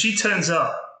good. So she turns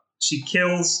up, she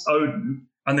kills Odin,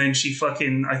 and then she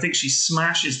I think she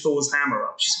smashes Thor's hammer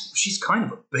up. She's kind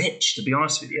of a bitch, to be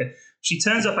honest with you. She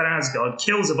turns up at Asgard,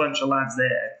 kills a bunch of lads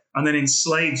there, and then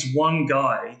enslaves one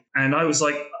guy. And I was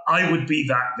like, I would be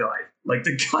that guy. Like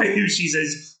the guy who she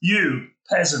says, you,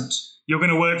 peasant, you're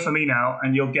going to work for me now,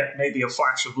 and you'll get maybe a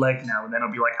flash of leg now. And then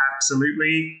I'll be like,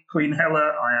 absolutely, Queen Hela,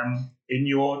 I am in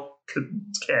your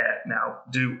care now.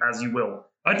 Do as you will.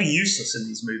 I'd be useless in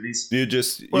these movies. You'd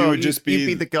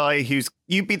be the guy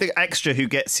you'd be the extra who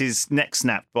gets his neck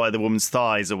snapped by the woman's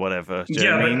thighs or whatever. Do you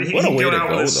know what I mean? He'd go out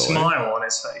with a smile on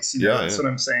his face. That's what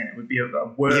I'm saying. It would be a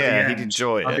worthy end. He'd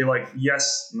enjoy it. I'd be like,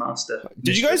 yes, master.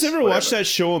 Did you guys ever watch that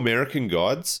show American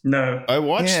Gods? No. I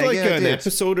watched an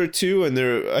episode or two, and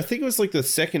I think it was like the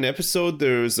second episode.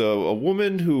 There was a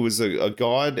woman who was a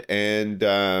god, and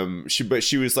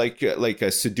she was like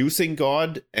a seducing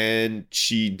god, and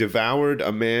she devoured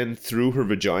a man through her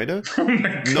vagina. Oh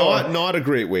my God. Not a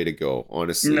great way to go,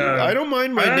 honestly. No. I don't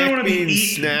mind my neck being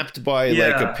snapped by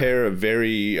like a pair of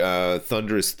very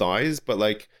thunderous thighs, but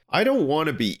like I don't want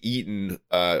to be eaten,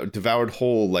 devoured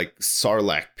whole, like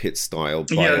Sarlacc pit style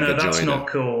by a vagina. That's not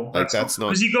cool. That's not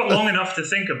because you got long enough to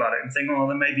think about it and think, oh,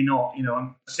 then maybe not.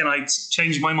 Can I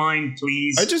change my mind,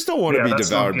 please? I just don't want to be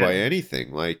devoured by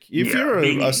anything. Like if you're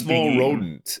a small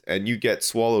rodent and you get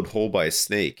swallowed whole by a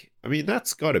snake, I mean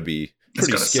that's got to be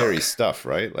pretty scary stuff,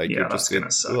 right? Like you're just gonna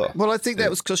suck. Well, I think that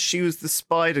was because she was the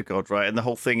spider god, right? And the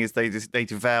whole thing is they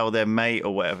devour their mate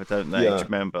or whatever, don't they? Yeah. Do you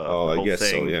remember? Oh, I guess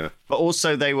so. Yeah. But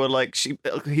also they were like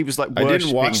he was like. I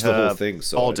didn't watch the whole thing,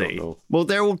 so body. I don't know. Well,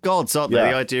 they're all gods, aren't they?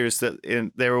 The idea is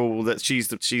that they're all that she's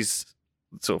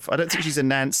sort of. I don't think she's a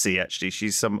Nancy. Actually,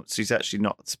 she's actually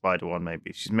not the spider one.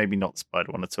 Maybe she's not the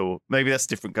spider one at all. Maybe that's a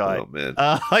different guy. Oh man,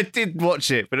 I did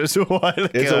watch it, but it was a while ago.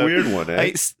 It's a weird one.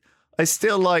 Eh? I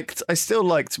still liked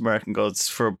American Gods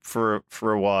for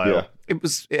a while.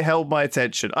 it held my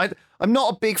attention. I'm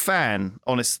not a big fan,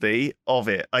 honestly, of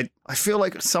it. I feel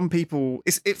like some people,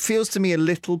 it feels to me a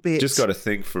little bit just got to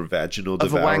think for vaginal of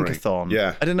devouring. a wankathon.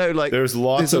 Yeah, I don't know. Like there's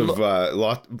lots of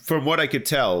from what I could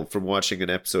tell from watching an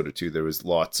episode or two, there was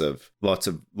lots of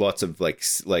like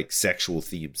sexual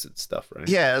themes and stuff, right?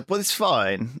 Yeah, but it's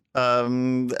fine.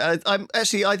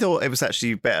 I thought it was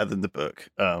actually better than the book,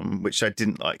 which I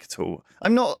didn't like at all.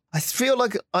 I feel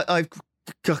like I've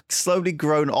slowly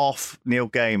grown off Neil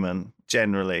Gaiman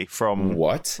generally from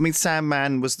what? I mean,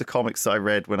 Sandman was the comics that I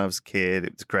read when I was a kid.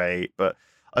 It was great, but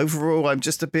overall, I'm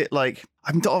just a bit like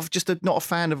I'm not a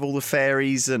fan of all the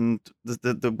fairies and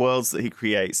the worlds that he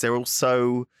creates. They're all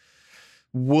so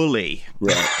woolly,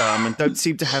 right? And don't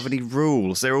seem to have any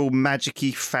rules. They're all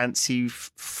magicy, fancy,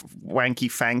 wanky,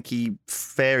 fanky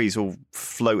fairies all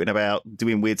floating about,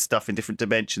 doing weird stuff in different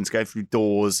dimensions, going through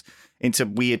doors into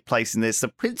weird places. And there's the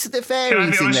Prince of the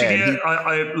Fairies in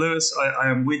there. Lewis, I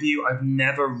am with you. I've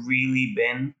never really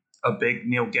been a big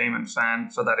Neil Gaiman fan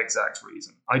for that exact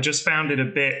reason. I just found it a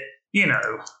bit,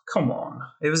 come on.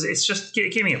 It's just,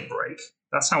 give me a break.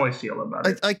 That's how I feel about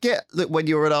it. I get that when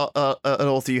you're an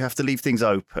author, you have to leave things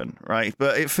open, right?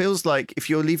 But it feels like if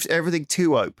you leave everything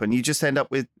too open, you just end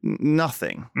up with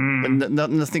nothing. And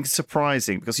nothing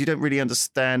surprising because you don't really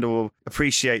understand or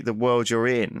appreciate the world you're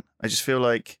in. I just feel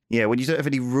like, when you don't have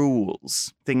any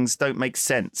rules, things don't make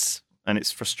sense. And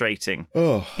it's frustrating,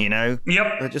 Yep.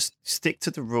 So just stick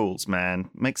to the rules, man.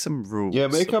 Make some rules. Yeah,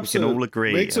 we can all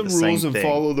agree. Make some rules and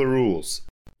follow the rules.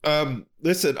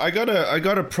 Listen, I got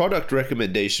a product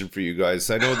recommendation for you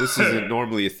guys. I know this isn't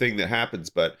normally a thing that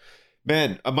happens, but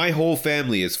man, my whole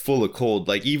family is full of cold.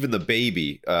 Like even the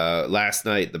baby. Last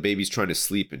night, the baby's trying to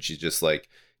sleep, and she's just like,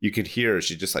 you can hear her.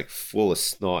 She's just like full of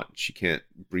snot. She can't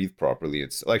breathe properly.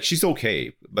 It's like she's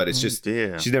okay, but it's just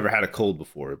she's never had a cold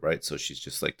before, right? So she's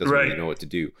just like doesn't really know what to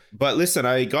do. But listen,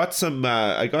 I got some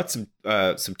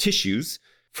tissues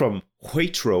from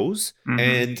Waitrose,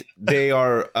 and they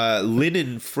are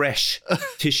linen fresh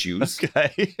tissues.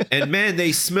 Okay. And man,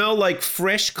 they smell like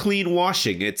fresh, clean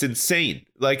washing. It's insane.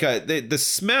 Like the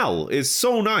smell is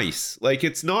so nice. Like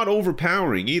it's not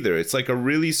overpowering either. It's like a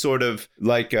really sort of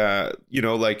like an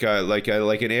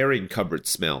airing cupboard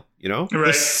smell. Right.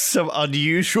 There's some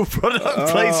unusual product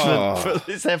placement for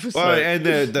this episode. Well, and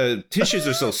the tissues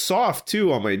are so soft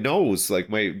too on my nose. Like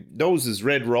my nose is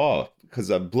red raw because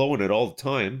I'm blowing it all the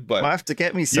time. But I have to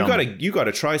get me some. You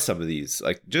gotta try some of these.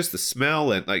 Like just the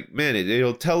smell and like, man,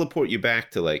 it'll teleport you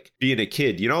back to like being a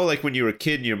kid. Like when you were a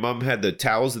kid and your mom had the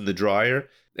towels in the dryer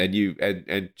and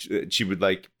she would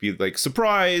like be like,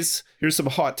 surprise, here's some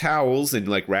hot towels, and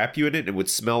like wrap you in it and it would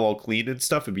smell all clean and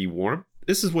stuff and be warm.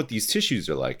 This is what these tissues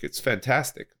are like. It's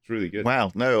fantastic. It's really good.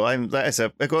 Wow. No,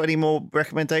 have got any more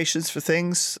recommendations for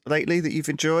things lately that you've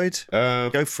enjoyed?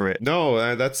 Go for it.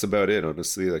 No, that's about it,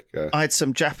 honestly. Like I had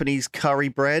some Japanese curry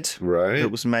bread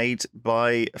that was made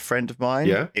by a friend of mine.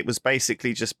 Yeah. It was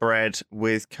basically just bread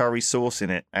with curry sauce in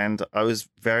it, and I was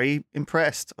very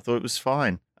impressed. I thought it was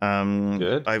fine.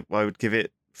 Good. I would give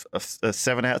it a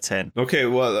 7 out of 10. Okay,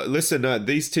 well, listen,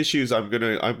 these tissues, I'm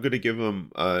gonna give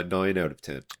them a 9 out of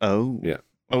 10. Oh, yeah.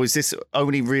 Oh, is this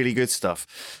only really good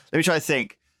stuff? Let me try to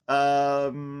think.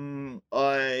 I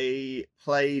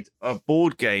played a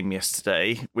board game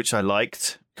yesterday, which I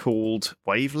liked, called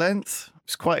Wavelength. It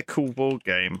was quite a cool board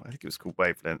game. I think it was called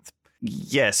Wavelength.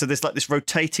 Yeah, so there's like this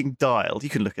rotating dial. You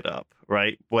can look it up,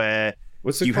 right? Where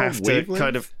you have to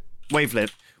kind of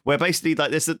Wavelength. Where basically,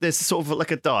 like, there's sort of like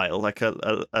a dial, like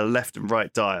a left and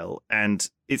right dial, and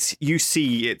it's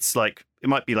like it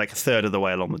might be like a third of the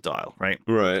way along the dial, right?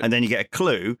 Right. And then you get a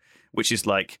clue, which is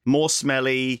like more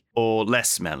smelly or less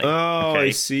smelly. Oh, okay? I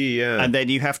see. Yeah. And then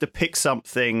you have to pick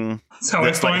something that's how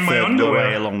I find my underwear. Of the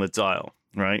way along the dial.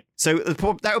 Right. So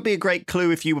that would be a great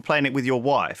clue if you were playing it with your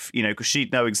wife, because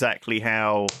she'd know exactly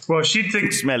how she'd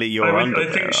think smelly your underwear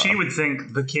I think she would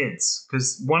think the kids,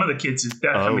 because one of the kids is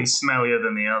definitely smellier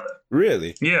than the other.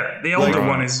 Really? Yeah. The older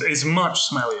one is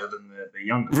much smellier than the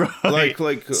younger one. Right.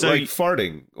 Like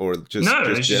farting or just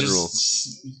general?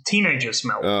 Just teenager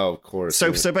smell. Oh, of course.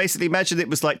 So basically imagine it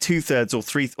was like 2/3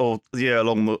 or 3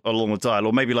 along the dial,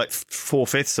 or maybe like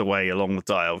 4/5 away along the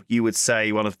dial. You would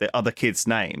say one of the other kids'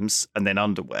 names and then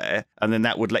underwear, and then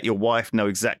that would let your wife know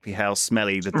exactly how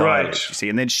smelly the dial is, you see,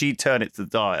 and then she'd turn it to the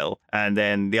dial, and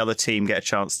then the other team get a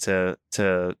chance to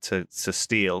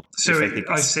steal. So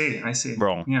I see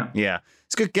wrong. Yeah,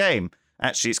 it's a good game.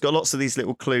 Actually, it's got lots of these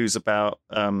little clues about,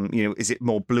 is it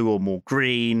more blue or more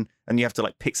green? And you have to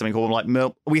like pick something called like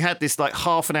milk. We had this like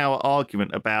half an hour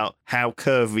argument about how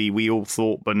curvy we all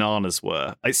thought bananas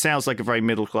were. It sounds like a very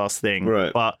middle class thing,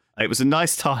 right? But It was a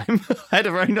nice time. I had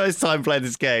a very nice time playing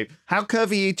this game. How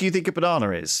curvy do you think a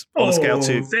banana is on a scale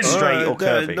to straight or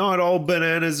curvy? Not all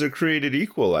bananas are created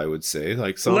equal, I would say.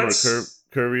 Like some are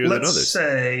curvier than others. Let's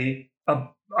say,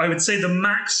 I would say the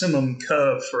maximum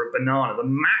curve for a banana, the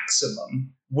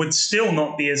maximum would still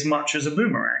not be as much as a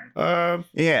boomerang.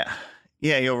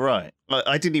 Yeah, you're right.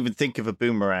 I didn't even think of a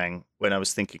boomerang when I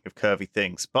was thinking of curvy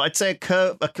things, but I'd say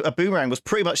a boomerang was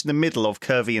pretty much in the middle of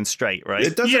curvy and straight, right?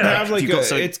 It doesn't have like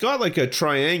it's got like a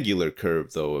triangular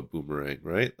curve though, a boomerang,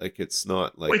 right? Like it's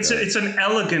not like it's an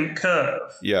elegant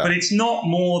curve, but it's not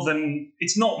more than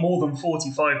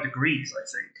 45 degrees, I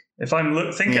think. If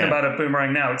I'm thinking about a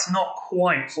boomerang now, it's not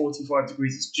quite 45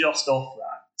 degrees. It's just off that.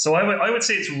 So I would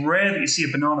say it's rare that you see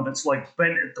a banana that's like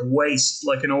bent at the waist,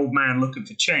 like an old man looking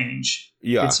for change.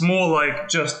 Yeah, it's more like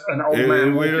just an old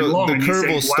man walking along. The curve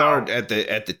will start at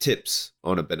the tips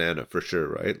on a banana for sure,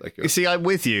 right? Like you see, I'm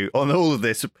with you on all of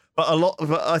this, but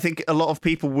I think a lot of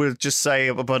people would just say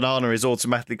a banana is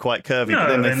automatically quite curvy, but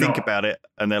then they think about it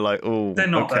and they're like, oh, they're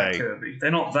not that curvy. They're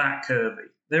not that curvy.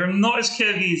 They're not as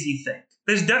curvy as you think.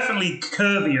 There's definitely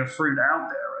curvier fruit out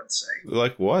there, I'd say.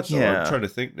 Like what? Yeah. I'm trying to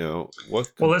think now. Well,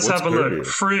 let's have a look.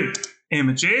 Fruit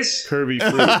images. Curvy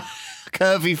fruit.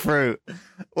 Curvy fruit.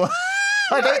 Well,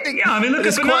 I don't think. Yeah, I mean, look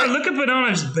at banana. Look at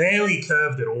bananas barely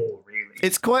curved at all, really.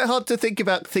 It's quite hard to think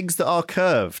about things that are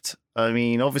curved. I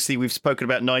mean, obviously, we've spoken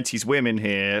about 90s women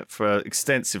here for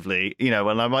extensively, and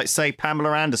I might say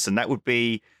Pamela Anderson. That would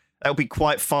be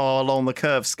quite far along the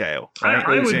curve scale. Right?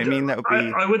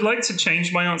 I would like to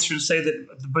change my answer and say that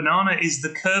the banana is the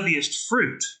curviest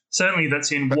fruit. Certainly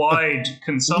that's in wide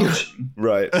consumption.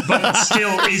 Right. But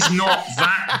still is not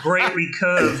that greatly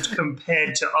curved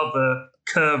compared to other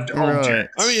curved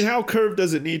objects. I mean, how curved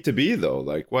does it need to be, though?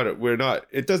 Like,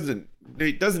 it doesn't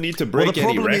need to break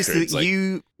any records. The problem is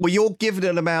that you're given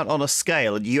an amount on a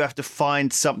scale and you have to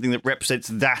find something that represents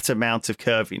that amount of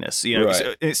curviness.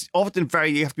 It's often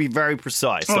you have to be very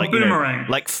precise. Oh, like boomerang.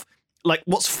 Like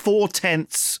what's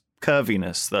 4/10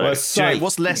 curviness, though?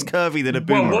 What's less curvy than a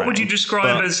boomerang? Well, what would you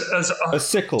describe as a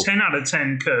sickle? 10 out of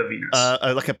 10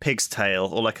 curviness. Like a pig's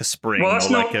tail or like a spring. Well, that's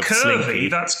or not like a curvy. slinky.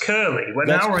 That's curly.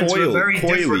 That's now we're into a very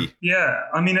coily. different. Yeah,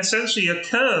 I mean, essentially, a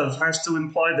curve has to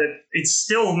imply that it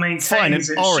still maintains Fine, its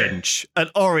orange. shape. An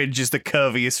orange is the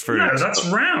curviest fruit. No, that's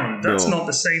round. That's not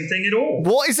the same thing at all.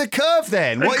 What is a curve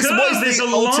then? What is the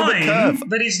ultimate curve?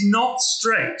 That is not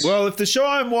straight. Well, if the show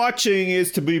I'm watching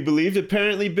is to be believed,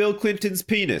 apparently Bill Clinton's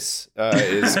penis is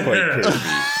quite curvy.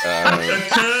 A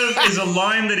curve is a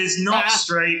line that is not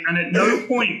straight, and at no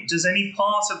point does any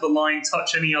part of the line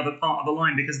touch any other part of the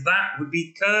line, because that would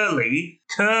be curly.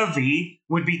 Curvy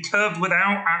would be curved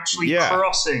without actually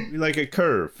crossing. Like a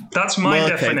curve. That's my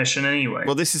definition anyway.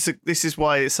 Well, this is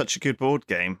why it's such a good board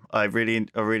game. I really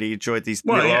enjoyed these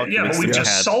little but arguments we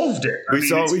just solved it.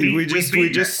 We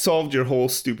just solved your whole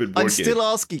stupid board game. I'm still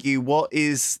asking you what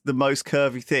is the most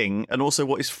curvy thing, and also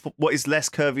what is less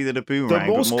curvy than a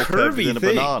boomerang, but more curvy than a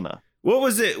banana. What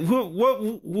was it?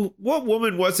 What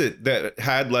woman was it that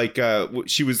had like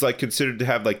she was like considered to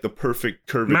have like the perfect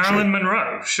curvature? Marilyn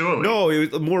Monroe, surely. No,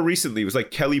 it was more recently. It was like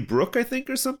Kelly Brook, I think,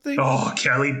 or something. Oh,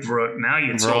 Kelly Brook. Now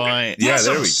you're talking. Right. Yeah,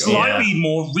 there we go. Slightly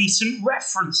more recent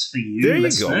reference for you. There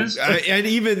listeners. you go. And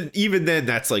even then,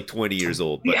 that's like 20 years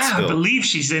old. But still. I believe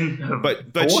she's in her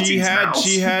But 40s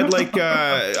she now. had like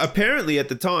apparently at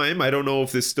the time, I don't know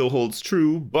if this still holds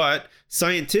true, but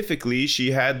scientifically,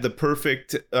 she had the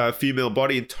perfect female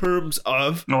body in terms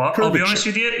of curvature. I'll be honest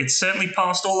with you, it certainly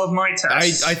passed all of my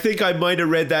tests. I think I might have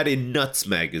read that in Nuts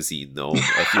magazine, though,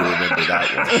 if you remember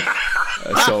that one.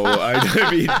 So,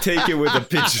 I mean, take it with a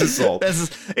pinch of salt.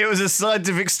 It was a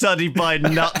scientific study by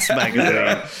Nuts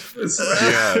magazine.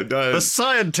 The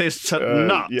scientists at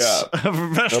Nuts have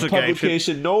investigated. A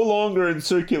publication no longer in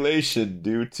circulation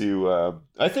due to...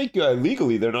 I think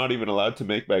legally they're not even allowed to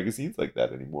make magazines like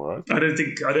that anymore, aren't they? I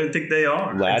don't think they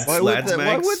are. Lads why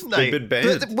wouldn't they? They've been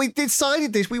banned. But we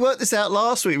decided this. We worked this out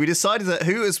last week. We decided that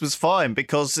Hooters was fine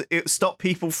because it stopped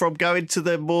people from going to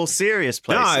the more serious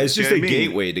places. No, it's just a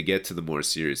gateway to get to the more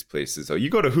serious places. So you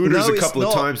go to Hooters a couple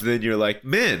of times and then you're like,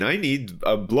 man, I need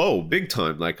a blow big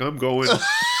time. Like I'm going...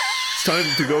 It's time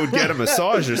to go get a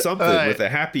massage or something with a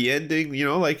happy ending.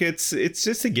 Like it's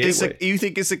just a gateway. You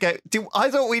think it's a gateway?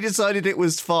 I thought we decided it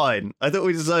was fine. I thought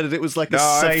we decided it was like a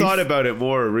safe... I've thought about it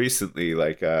more recently.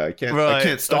 Like I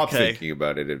can't stop thinking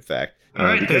about it. In fact,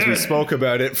 because we spoke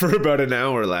about it for about an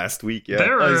hour last week. Yeah,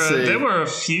 there were a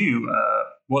few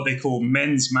what they call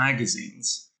men's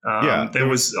magazines There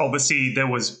was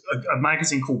a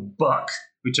magazine called Buck,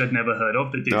 which I'd never heard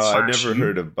of. That did I fashion. never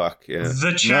heard of Buck. Yeah,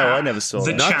 The Chat. No, I never saw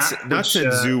the that. Chat, Nuts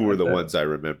and Zoo were the ones I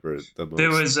remember the most.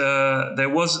 There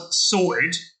was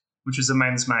Sorted, which was a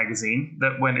men's magazine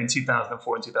that went in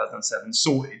 2004 and 2007.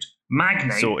 Sorted.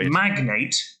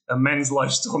 Magnate, a men's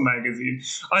lifestyle magazine.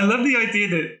 I love the idea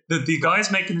that the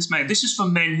guys making this magazine, this is for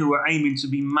men who are aiming to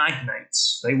be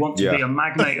magnates. They want to be a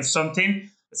magnate of something.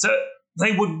 So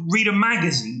they would read a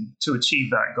magazine to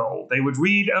achieve that goal. They would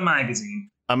read a magazine.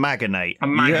 A magnate.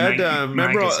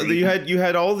 You had you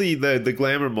had all the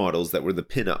glamour models that were the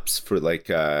pinups for like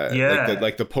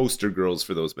the poster girls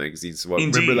for those magazines. So I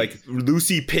remember like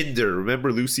Lucy Pinder.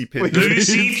 Remember Lucy Pinder?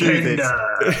 Lucy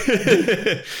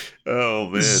Pinder. Oh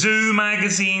man. Zoo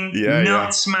magazine,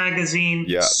 Nuts magazine,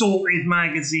 Sorted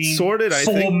magazine, I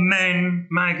For think. Men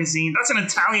magazine. That's an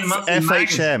Italian monthly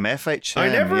FHM. magazine.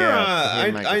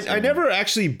 I never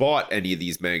actually bought any of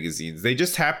these magazines. They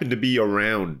just happened to be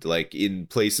around, like in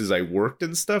places I worked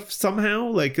and stuff.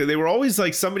 Somehow, like they were always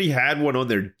like somebody had one on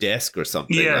their desk or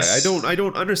something. Yes. Like, I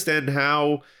don't understand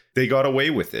how they got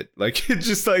away with it. Like it's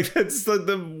just like that's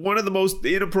one of the most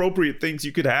inappropriate things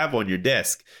you could have on your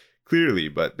desk. Clearly,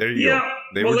 but there you go.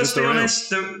 They were let's just be around.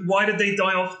 honest. Why did they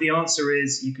die off? The answer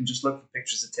is you can just look for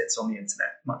pictures of tits on the internet.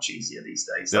 Much easier these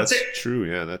days. That's it. True.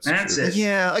 Yeah, that's true. it.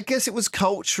 Yeah, I guess it was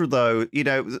culture, though. You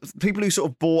know, people who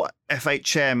sort of bought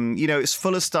FHM, you know, it's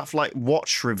full of stuff like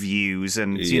watch reviews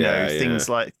and, you know, things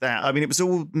like that. I mean, it was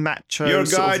all macho. Your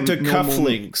guide to normal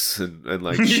cufflinks and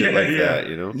like shit like that,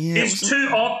 you know? Yeah,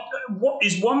 what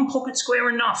is one pocket square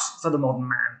enough for the modern man?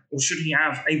 Or should he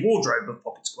have a wardrobe of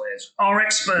pocket squares? Our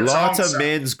experts Lots answer. of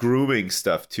men's grooming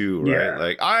stuff too, right? Yeah.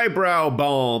 Like eyebrow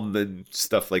balm and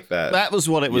stuff like that. That was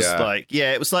what it was like.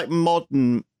 Yeah, it was like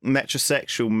modern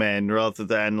metrosexual men rather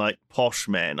than like posh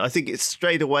men. I think it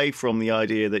strayed away from the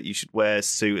idea that you should wear a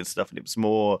suit and stuff, and it was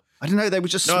more, I don't know, they were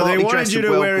just smartly they wanted dressed you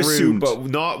and to wear a well-groomed. suit, but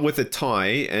not with a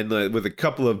tie and with a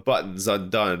couple of buttons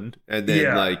undone, and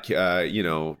then like you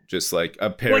know, just like a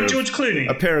pair like of George Clooney.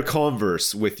 a pair of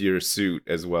Converse with your suit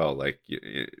as well. Like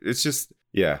it's just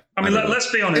I mean,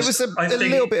 let's be honest. It was a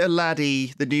little bit of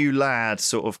laddie, the new lad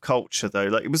sort of culture, though.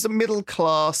 Like it was a middle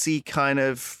classy kind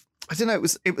of. I don't know.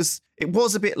 It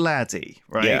was a bit laddie,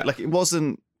 right? Yeah. Like it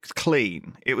wasn't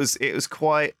clean. It was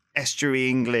quite estuary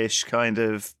English kind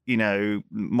of, you know,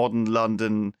 modern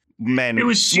London men It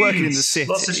was working in the students, city.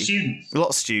 lots of students.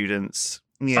 Lots of students.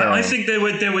 Yeah, I think there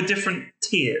were different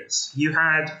tiers. You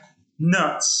had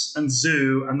Nuts and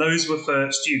Zoo, and those were for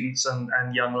students and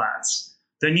young lads.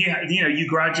 Then you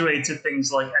graduate to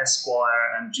things like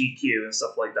Esquire and GQ and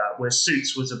stuff like that, where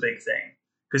suits was a big thing.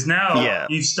 Because now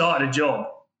you've started a job,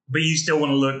 but you still want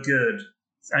to look good.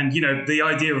 And, you know, the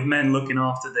idea of men looking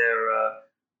after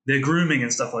their grooming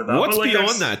and stuff like that. What's but like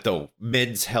beyond that, though?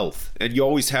 Men's health. And you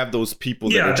always have those people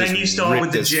that are just then you start ripped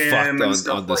with the as gym fuck and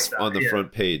stuff on like the that,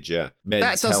 front page, Men's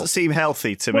that doesn't health. seem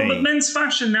healthy to Well, me. but men's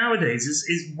fashion nowadays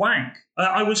is wank.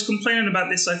 I was complaining about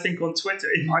this, I think, on Twitter.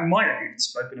 I might have even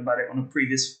spoken about it on a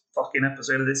previous fucking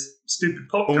episode of this stupid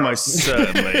podcast. Almost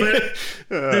certainly.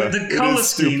 But the colour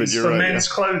schemes for right, men's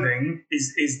clothing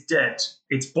is dead.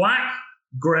 It's black,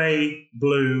 grey,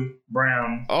 blue,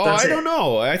 brown. Oh, That's I don't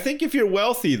know. I think if you're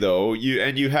wealthy though,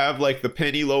 you have like the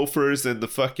penny loafers and the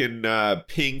fucking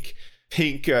pink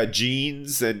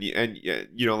jeans and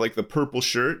you know, like the purple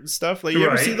shirt and stuff. Like you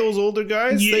ever see those older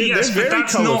guys? They're very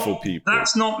colorful people.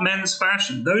 That's not men's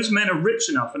fashion. Those men are rich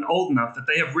enough and old enough that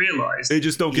they have realized They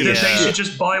just don't get that a they shit. should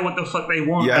just buy what the fuck they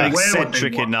want Yeah, and wear what they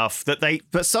eccentric want. enough that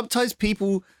but sometimes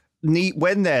people need,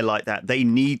 when they're like that, they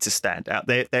need to stand out.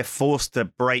 They're forced to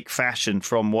break fashion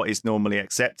from what is normally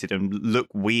accepted and look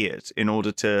weird in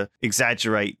order to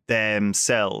exaggerate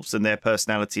themselves and their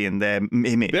personality and their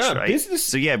image. Yeah, right? business.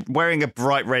 So yeah, wearing a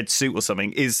bright red suit or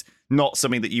something is not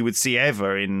something that you would see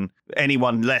ever in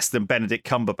anyone less than Benedict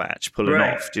Cumberbatch pulling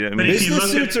off. Do you know what I mean? But if you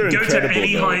Business look at, suits are go to incredible,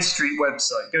 any though. high street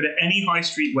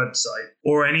website,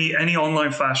 or any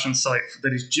online fashion site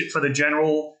that is for the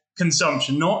general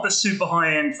consumption, not the super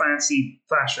high-end fancy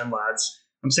fashion lads.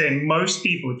 I'm saying most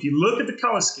people, if you look at the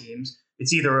color schemes,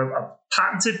 it's either a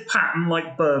patented pattern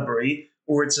like Burberry,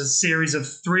 or it's a series of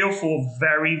 3 or 4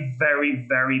 very, very,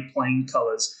 very plain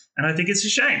colors. And I think it's a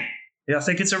shame. Yeah, I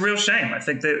think it's a real shame. I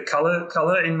think that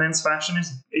color in men's fashion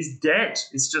is dead.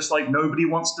 It's just like nobody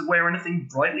wants to wear anything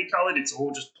brightly colored. It's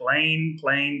all just plain,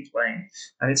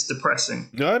 and it's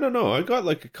depressing. No, I don't know. I got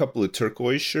like a couple of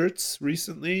turquoise shirts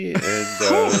recently,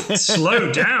 and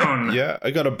Slow down. yeah,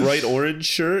 I got a bright orange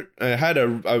shirt. I had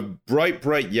a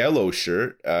bright yellow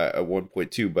shirt at one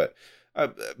point too, but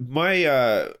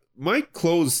my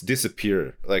clothes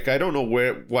disappear. Like I don't know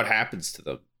what happens to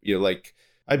them. You know, like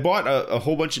I bought a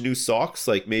whole bunch of new socks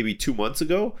like maybe 2 months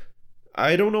ago.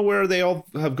 I don't know where they all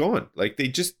have gone. Like they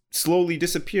just slowly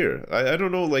disappear. I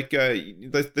don't know, like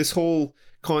this whole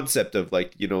concept of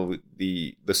like, you know,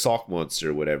 the sock monster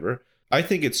or whatever. I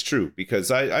think it's true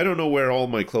because I don't know where all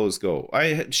my clothes go.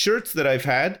 Shirts that I've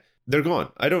had, they're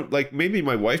gone. I don't like, maybe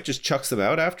my wife just chucks them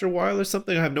out after a while or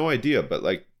something. I have no idea, but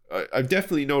like I've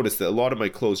definitely noticed that a lot of my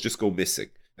clothes just go missing.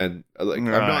 And like I'm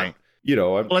not, you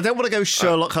know, well, I don't want to go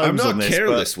Sherlock Holmes on this. I'm not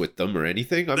careless with them or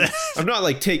anything. I'm not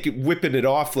like whipping it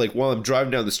off like while I'm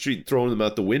driving down the street and throwing them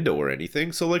out the window or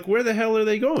anything. So like, where the hell are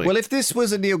they going? Well, if this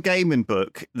was a Neil Gaiman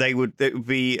book, it would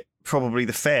be probably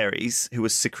the fairies who were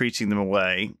secreting them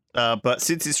away. But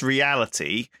since it's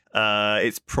reality,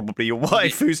 it's probably your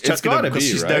wife who's chucking them because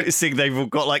she's noticing they've all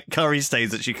got like curry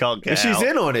stains that she can't get out. She's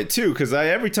in on it too, because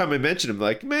every time I mention him,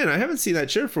 like, man, I haven't seen that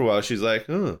shirt for a while. She's like,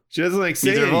 oh, she doesn't like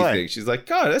say anything. She's like,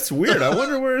 God, that's weird. I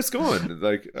wonder where it's going.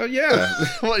 Like, oh yeah.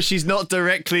 What? She's not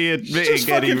directly admitting she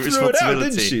any responsibility. Threw it out,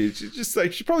 didn't she? She just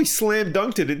like she probably slam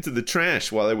dunked it into the trash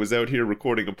while I was out here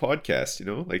recording a podcast, you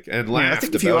know, like and laughed. I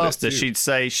think if you asked her,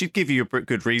 she'd give you a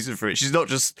good reason for it. She's not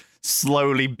just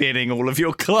slowly binning all of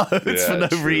your clothes for no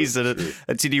reason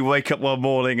until you wake up one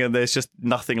morning and there's just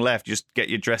nothing left. You just get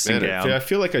your dressing gown. I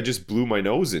feel like I just blew my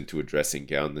nose into a dressing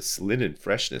gown. This linen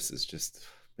freshness is just,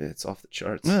 man, it's off the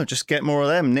charts. No, just get more of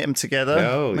them, knit them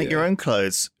together, make your own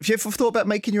clothes. Have you ever thought about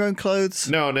making your own clothes?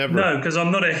 No, never. No, because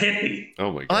I'm not a hippie.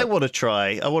 Oh my God. I want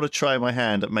to try my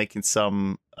hand at making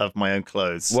some of my own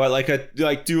clothes. What,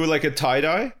 do a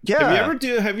tie-dye? Yeah.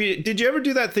 Did you ever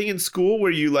do that thing in school where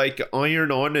you like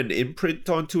iron on an imprint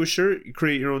onto a shirt? You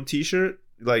create your own t-shirt?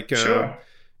 Like sure.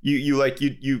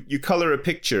 You color a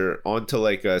picture onto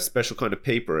like a special kind of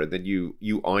paper and then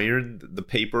you iron the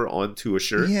paper onto a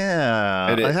shirt? Yeah.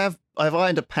 And I've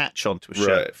ironed a patch onto a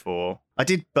shirt before. I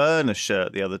did burn a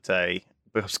shirt the other day.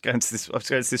 I was going to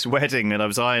this wedding and I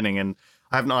was ironing and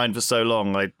I haven't ironed for so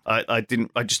long. I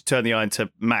just turned the iron to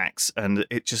max and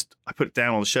I put it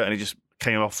down on the shirt and it just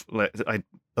came off. I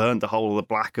burned the whole of the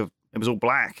black it was all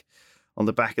black on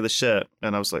the back of the shirt.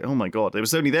 And I was like, oh my God, it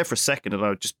was only there for a second and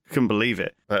I just couldn't believe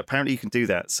it. But apparently you can do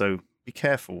that. So be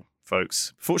careful,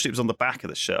 folks. Fortunately, it was on the back of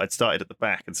the shirt. I'd started at the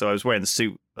back. And so I was wearing the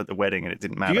suit at the wedding and it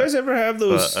didn't matter. Do you guys ever have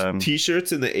those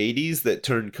t-shirts in the 80s that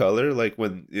turned color? Like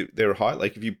when they were hot?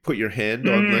 Like if you put your hand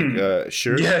on like a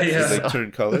shirt, they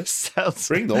turn color?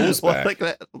 Bring those back.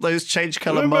 Like those change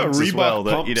color mugs as well.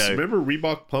 Remember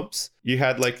Reebok pumps? You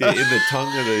had like in the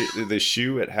tongue of the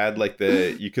shoe, it had like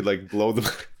you could like blow them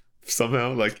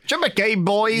somehow. Like, do you remember Game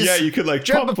Boys? Yeah, you could like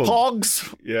do you remember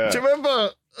Pogs? Yeah. Do you remember...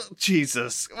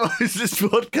 Jesus, what is this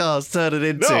podcast turning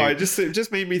into? No, it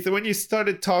just made me when you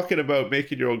started talking about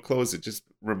making your own clothes, it just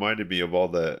reminded me of all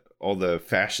the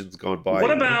fashions gone by.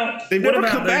 They've never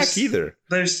come back either.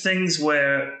 Those things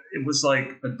where it was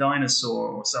like a dinosaur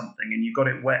or something, and you got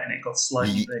it wet and it got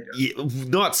slightly bigger. Yeah,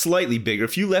 not slightly bigger.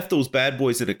 If you left those bad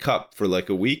boys in a cup for like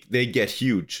a week, they'd get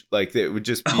huge. Like it would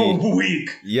just be a week.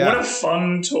 Yeah, what a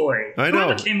fun toy! I know.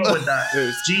 Whoever came up with that?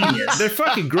 Genius. They're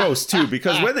fucking gross too,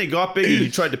 because when they got bigger,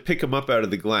 you tried to pick them up out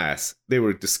of the glass. They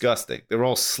were disgusting. They were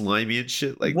all slimy and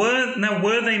shit. Like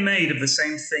were they made of the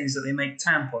same things that they make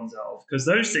tampons out of? Because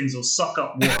those things will suck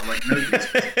up water like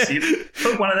nobody's. So you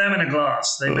put one of them in a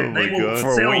glass. They will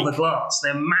fill the glass.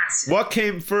 They're massive. What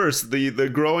came first, the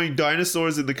growing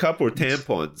dinosaurs in the cup or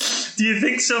tampons? Do you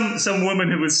think some woman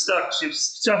who was stuck, she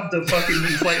shoved a fucking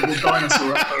inflatable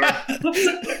dinosaur up her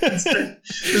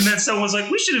and then someone was like,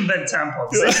 we should invent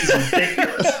tampons. This is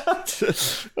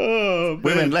ridiculous.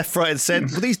 Women left, right and centre.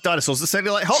 Well, these dinosaurs are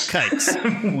sounding like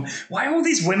hotcakes. Why are all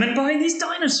these women buying these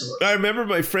dinosaurs? I remember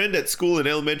my friend at school, in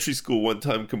elementary school, one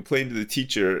time complained to the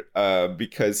teacher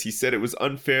because he said it was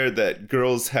unfair that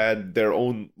girls had their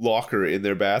own locker in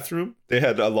their bathroom. They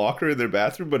had a locker in their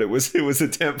bathroom, but it was a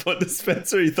tampon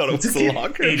dispenser. He thought it was a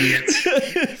locker. Idiots.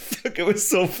 It was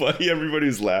so funny. Everybody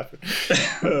was laughing.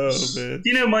 Oh, man.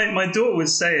 You know, my daughter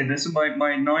was saying, this is my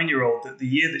 9-year-old, that the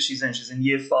year that she's in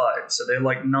year 5, so they're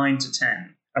like 9 to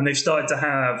 10. And they've started to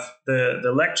have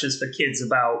the lectures for kids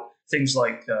about things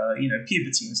like,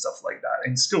 puberty and stuff like that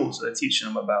in school. So they're teaching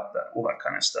them about that, all that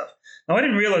kind of stuff. Now, I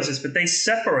didn't realize this, but they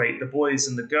separate the boys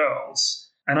and the girls.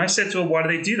 And I said to her, why do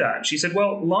they do that? And she said,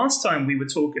 well, last time we were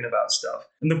talking about stuff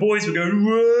and the boys were going,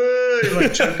 whoa,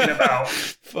 like joking about.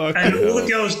 And all the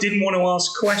girls didn't want to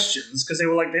ask questions because they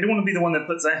were like, they didn't want to be the one that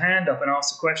puts their hand up and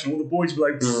asks a question. All the boys were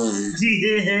like,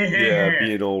 yeah,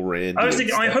 being all random. I was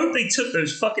thinking, I hope they took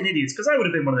those fucking idiots, because I would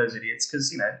have been one of those idiots,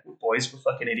 because, boys were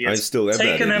fucking idiots. I still am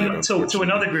taking them to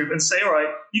another group and say, all right,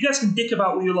 you guys can dick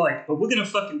about what you like, but we're going to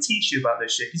fucking teach you about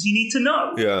this shit, because you need to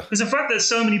know. Yeah. Because the fact that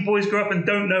so many boys grow up and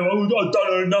don't know,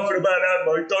 know nothing about that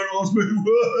McDonald's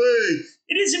movie.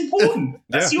 It is important.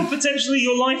 That's potentially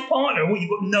your life partner. Well, you've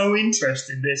got no interest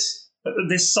in this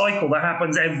cycle that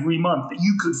happens every month that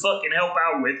you could fucking help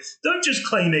out with. Don't just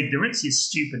claim ignorance, you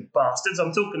stupid bastards.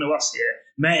 I'm talking to us here,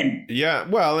 men. Yeah,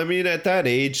 well, I mean, at that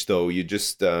age, though, you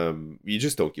just don't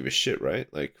give a shit, right?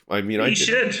 Like, I mean, I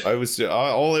should. I was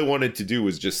all I wanted to do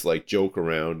was just like joke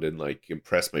around and like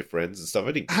impress my friends and stuff.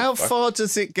 I didn't. How far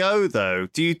does it go, though?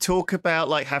 Do you talk about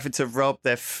like having to rub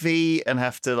their feet and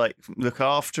have to like look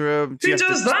after them? Who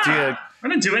does that? I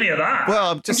didn't do any of that.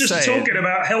 Well, I'm just saying. Talking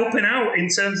about helping out in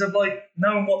terms of like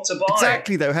knowing what to buy.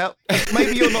 Exactly, though.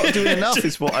 Maybe you're not doing enough,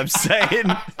 is what I'm saying.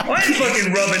 I ain't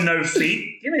fucking rubbing no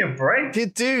feet. Give me a break.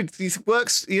 Dude, he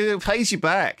works, pays you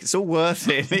back. It's all worth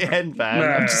it in the end, man. Nah.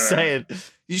 I'm just saying.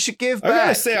 You should give back. I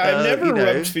gotta say, I've never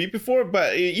rubbed feet before,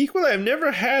 but equally, I've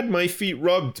never had my feet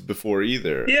rubbed before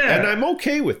either. Yeah. And I'm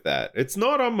okay with that. It's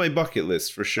not on my bucket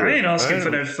list for sure. I ain't asking for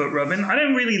no foot rubbing. I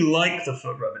don't really like the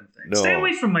foot rubbing thing. No. Stay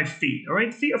away from my feet, all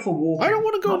right? Feet are for walking. I don't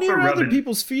want to go not near for other rubbing.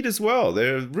 people's feet as well.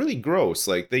 They're really gross.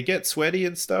 Like, they get sweaty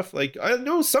and stuff. Like, I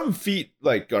know some feet,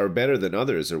 like, are better than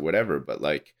others or whatever, but,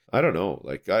 like, I don't know.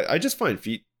 Like, I just find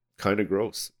feet kind of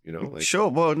gross, you know? Like, sure,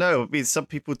 well, no, I mean, some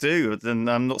people do, and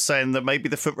I'm not saying that maybe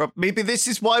the foot rub. Maybe this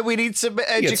is why we need some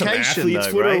education. some athlete's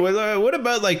though, foot, right? or what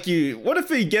about like what if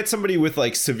they get somebody with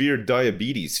like severe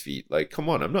diabetes feet? Like, come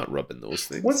on, I'm not rubbing those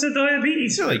things. What's the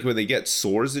diabetes? You know, like when they get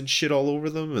sores and shit all over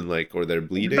them, and like, or they're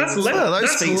bleeding. That's and stuff. Well,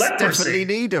 those feet leprosy. definitely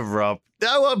need a rub.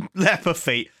 No, leper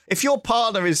feet. If your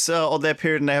partner is on their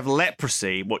period and they have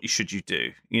leprosy, what should you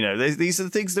do? You know, these are the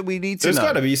things that we need to know. There's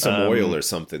got to be some oil or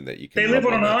something that you can. They live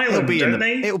on an that. island, don't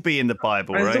they? It'll be in the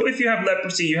Bible, I right? thought if you have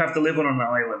leprosy, you have to live on an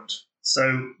island.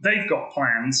 So they've got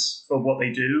plans for what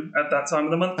they do at that time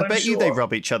of the month. I bet you they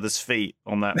rub each other's feet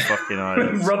on that fucking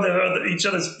island. rub each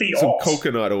other's feet Some off.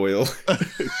 coconut oil.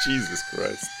 Jesus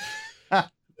Christ.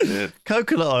 Yeah.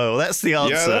 Coconut oil, that's the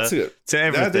answer to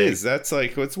everything. That's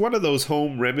like, it's one of those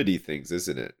home remedy things,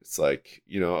 isn't it? It's like,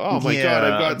 you know, oh my Yeah, God,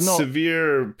 I've got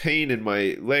severe pain in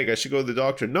my leg. I should go to the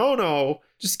doctor. No,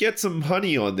 just get some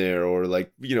honey on there, or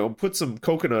like, you know, put some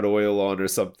coconut oil on or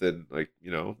something. Like,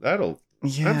 you know,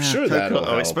 I'm sure that'll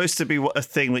help. It's supposed to be a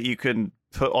thing that you can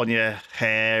put on your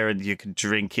hair and you can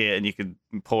drink it and you can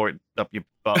pour it up your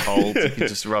butthole. You can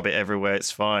just rub it everywhere.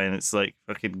 It's fine. It's like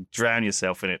fucking drown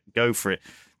yourself in it. Go for it.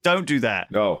 Don't do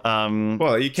that. No.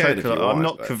 Well, you can if you want, I'm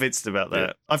not but convinced about that.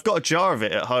 Yeah. I've got a jar of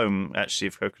it at home, actually,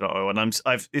 of coconut oil, and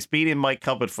it's been in my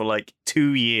cupboard for like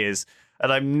 2 years.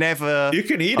 And I'm never. You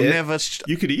can eat it.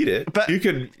 You could eat it, but you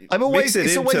can. I'm always. Mix it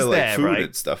it's into always like there, food right?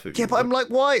 and stuff. Yeah, but I'm like,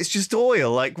 why? It's just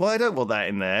oil. Like, why? I don't want that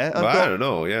in there. I don't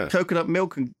know. Yeah, coconut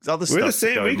milk and other stuff. We're the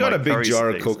same. We got a big jar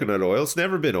of coconut oil. It's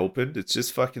never been opened. It's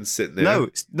just fucking sitting there. No,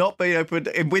 it's not being opened.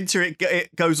 In winter,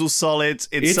 it goes all solid.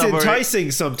 It's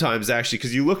enticing sometimes, actually,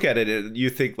 because you look at it and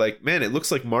you think like, man, it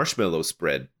looks like marshmallow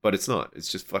spread, but it's not.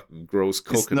 It's just fucking gross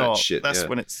coconut shit. That's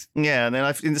when it's and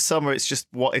then in the summer, it's just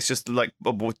like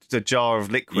a jar of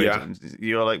liquid. Yeah. And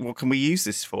you're like, what can we use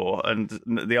this for? And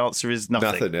the answer is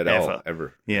nothing. Nothing at all,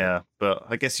 ever. Yeah, but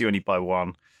I guess you only buy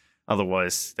one.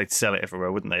 Otherwise, they'd sell it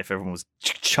everywhere, wouldn't they? If everyone was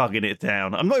chugging it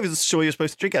down. I'm not even sure you're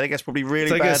supposed to drink it. I think that's probably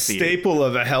really bad for you. It's like a staple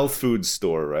of a health food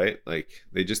store, right? Like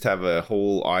they just have a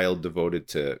whole aisle devoted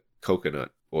to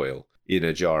coconut oil in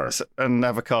a jar. And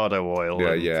avocado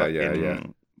oil. Yeah.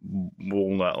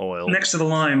 Walnut oil. Next to the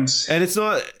limes. And it's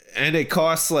not, and it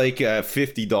costs like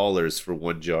 $50 for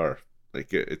one jar.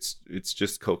 Like it's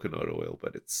just coconut oil,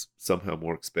 but it's somehow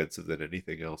more expensive than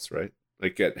anything else, right?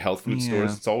 Like at health food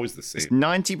stores, it's always the same. It's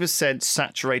 90%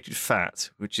 saturated fat,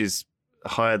 which is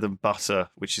higher than butter,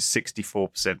 which is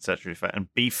 64% saturated fat,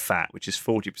 and beef fat, which is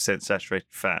 40% saturated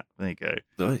fat. There you go.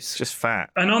 Nice. It's just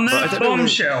fat. And on that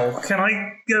bombshell, can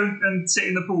I go and sit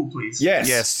in the pool, please?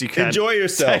 Yes, you can. Enjoy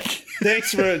yourself.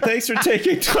 Thanks for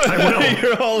taking time out of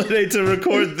your holiday to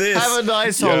record this. Have a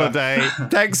nice holiday.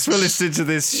 Thanks for listening to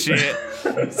this shit.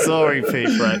 Sorry,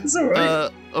 people. It's all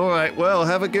right. All right. Well,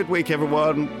 have a good week,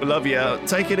 everyone. Love you.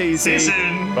 Take it easy. See you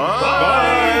soon.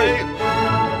 Bye.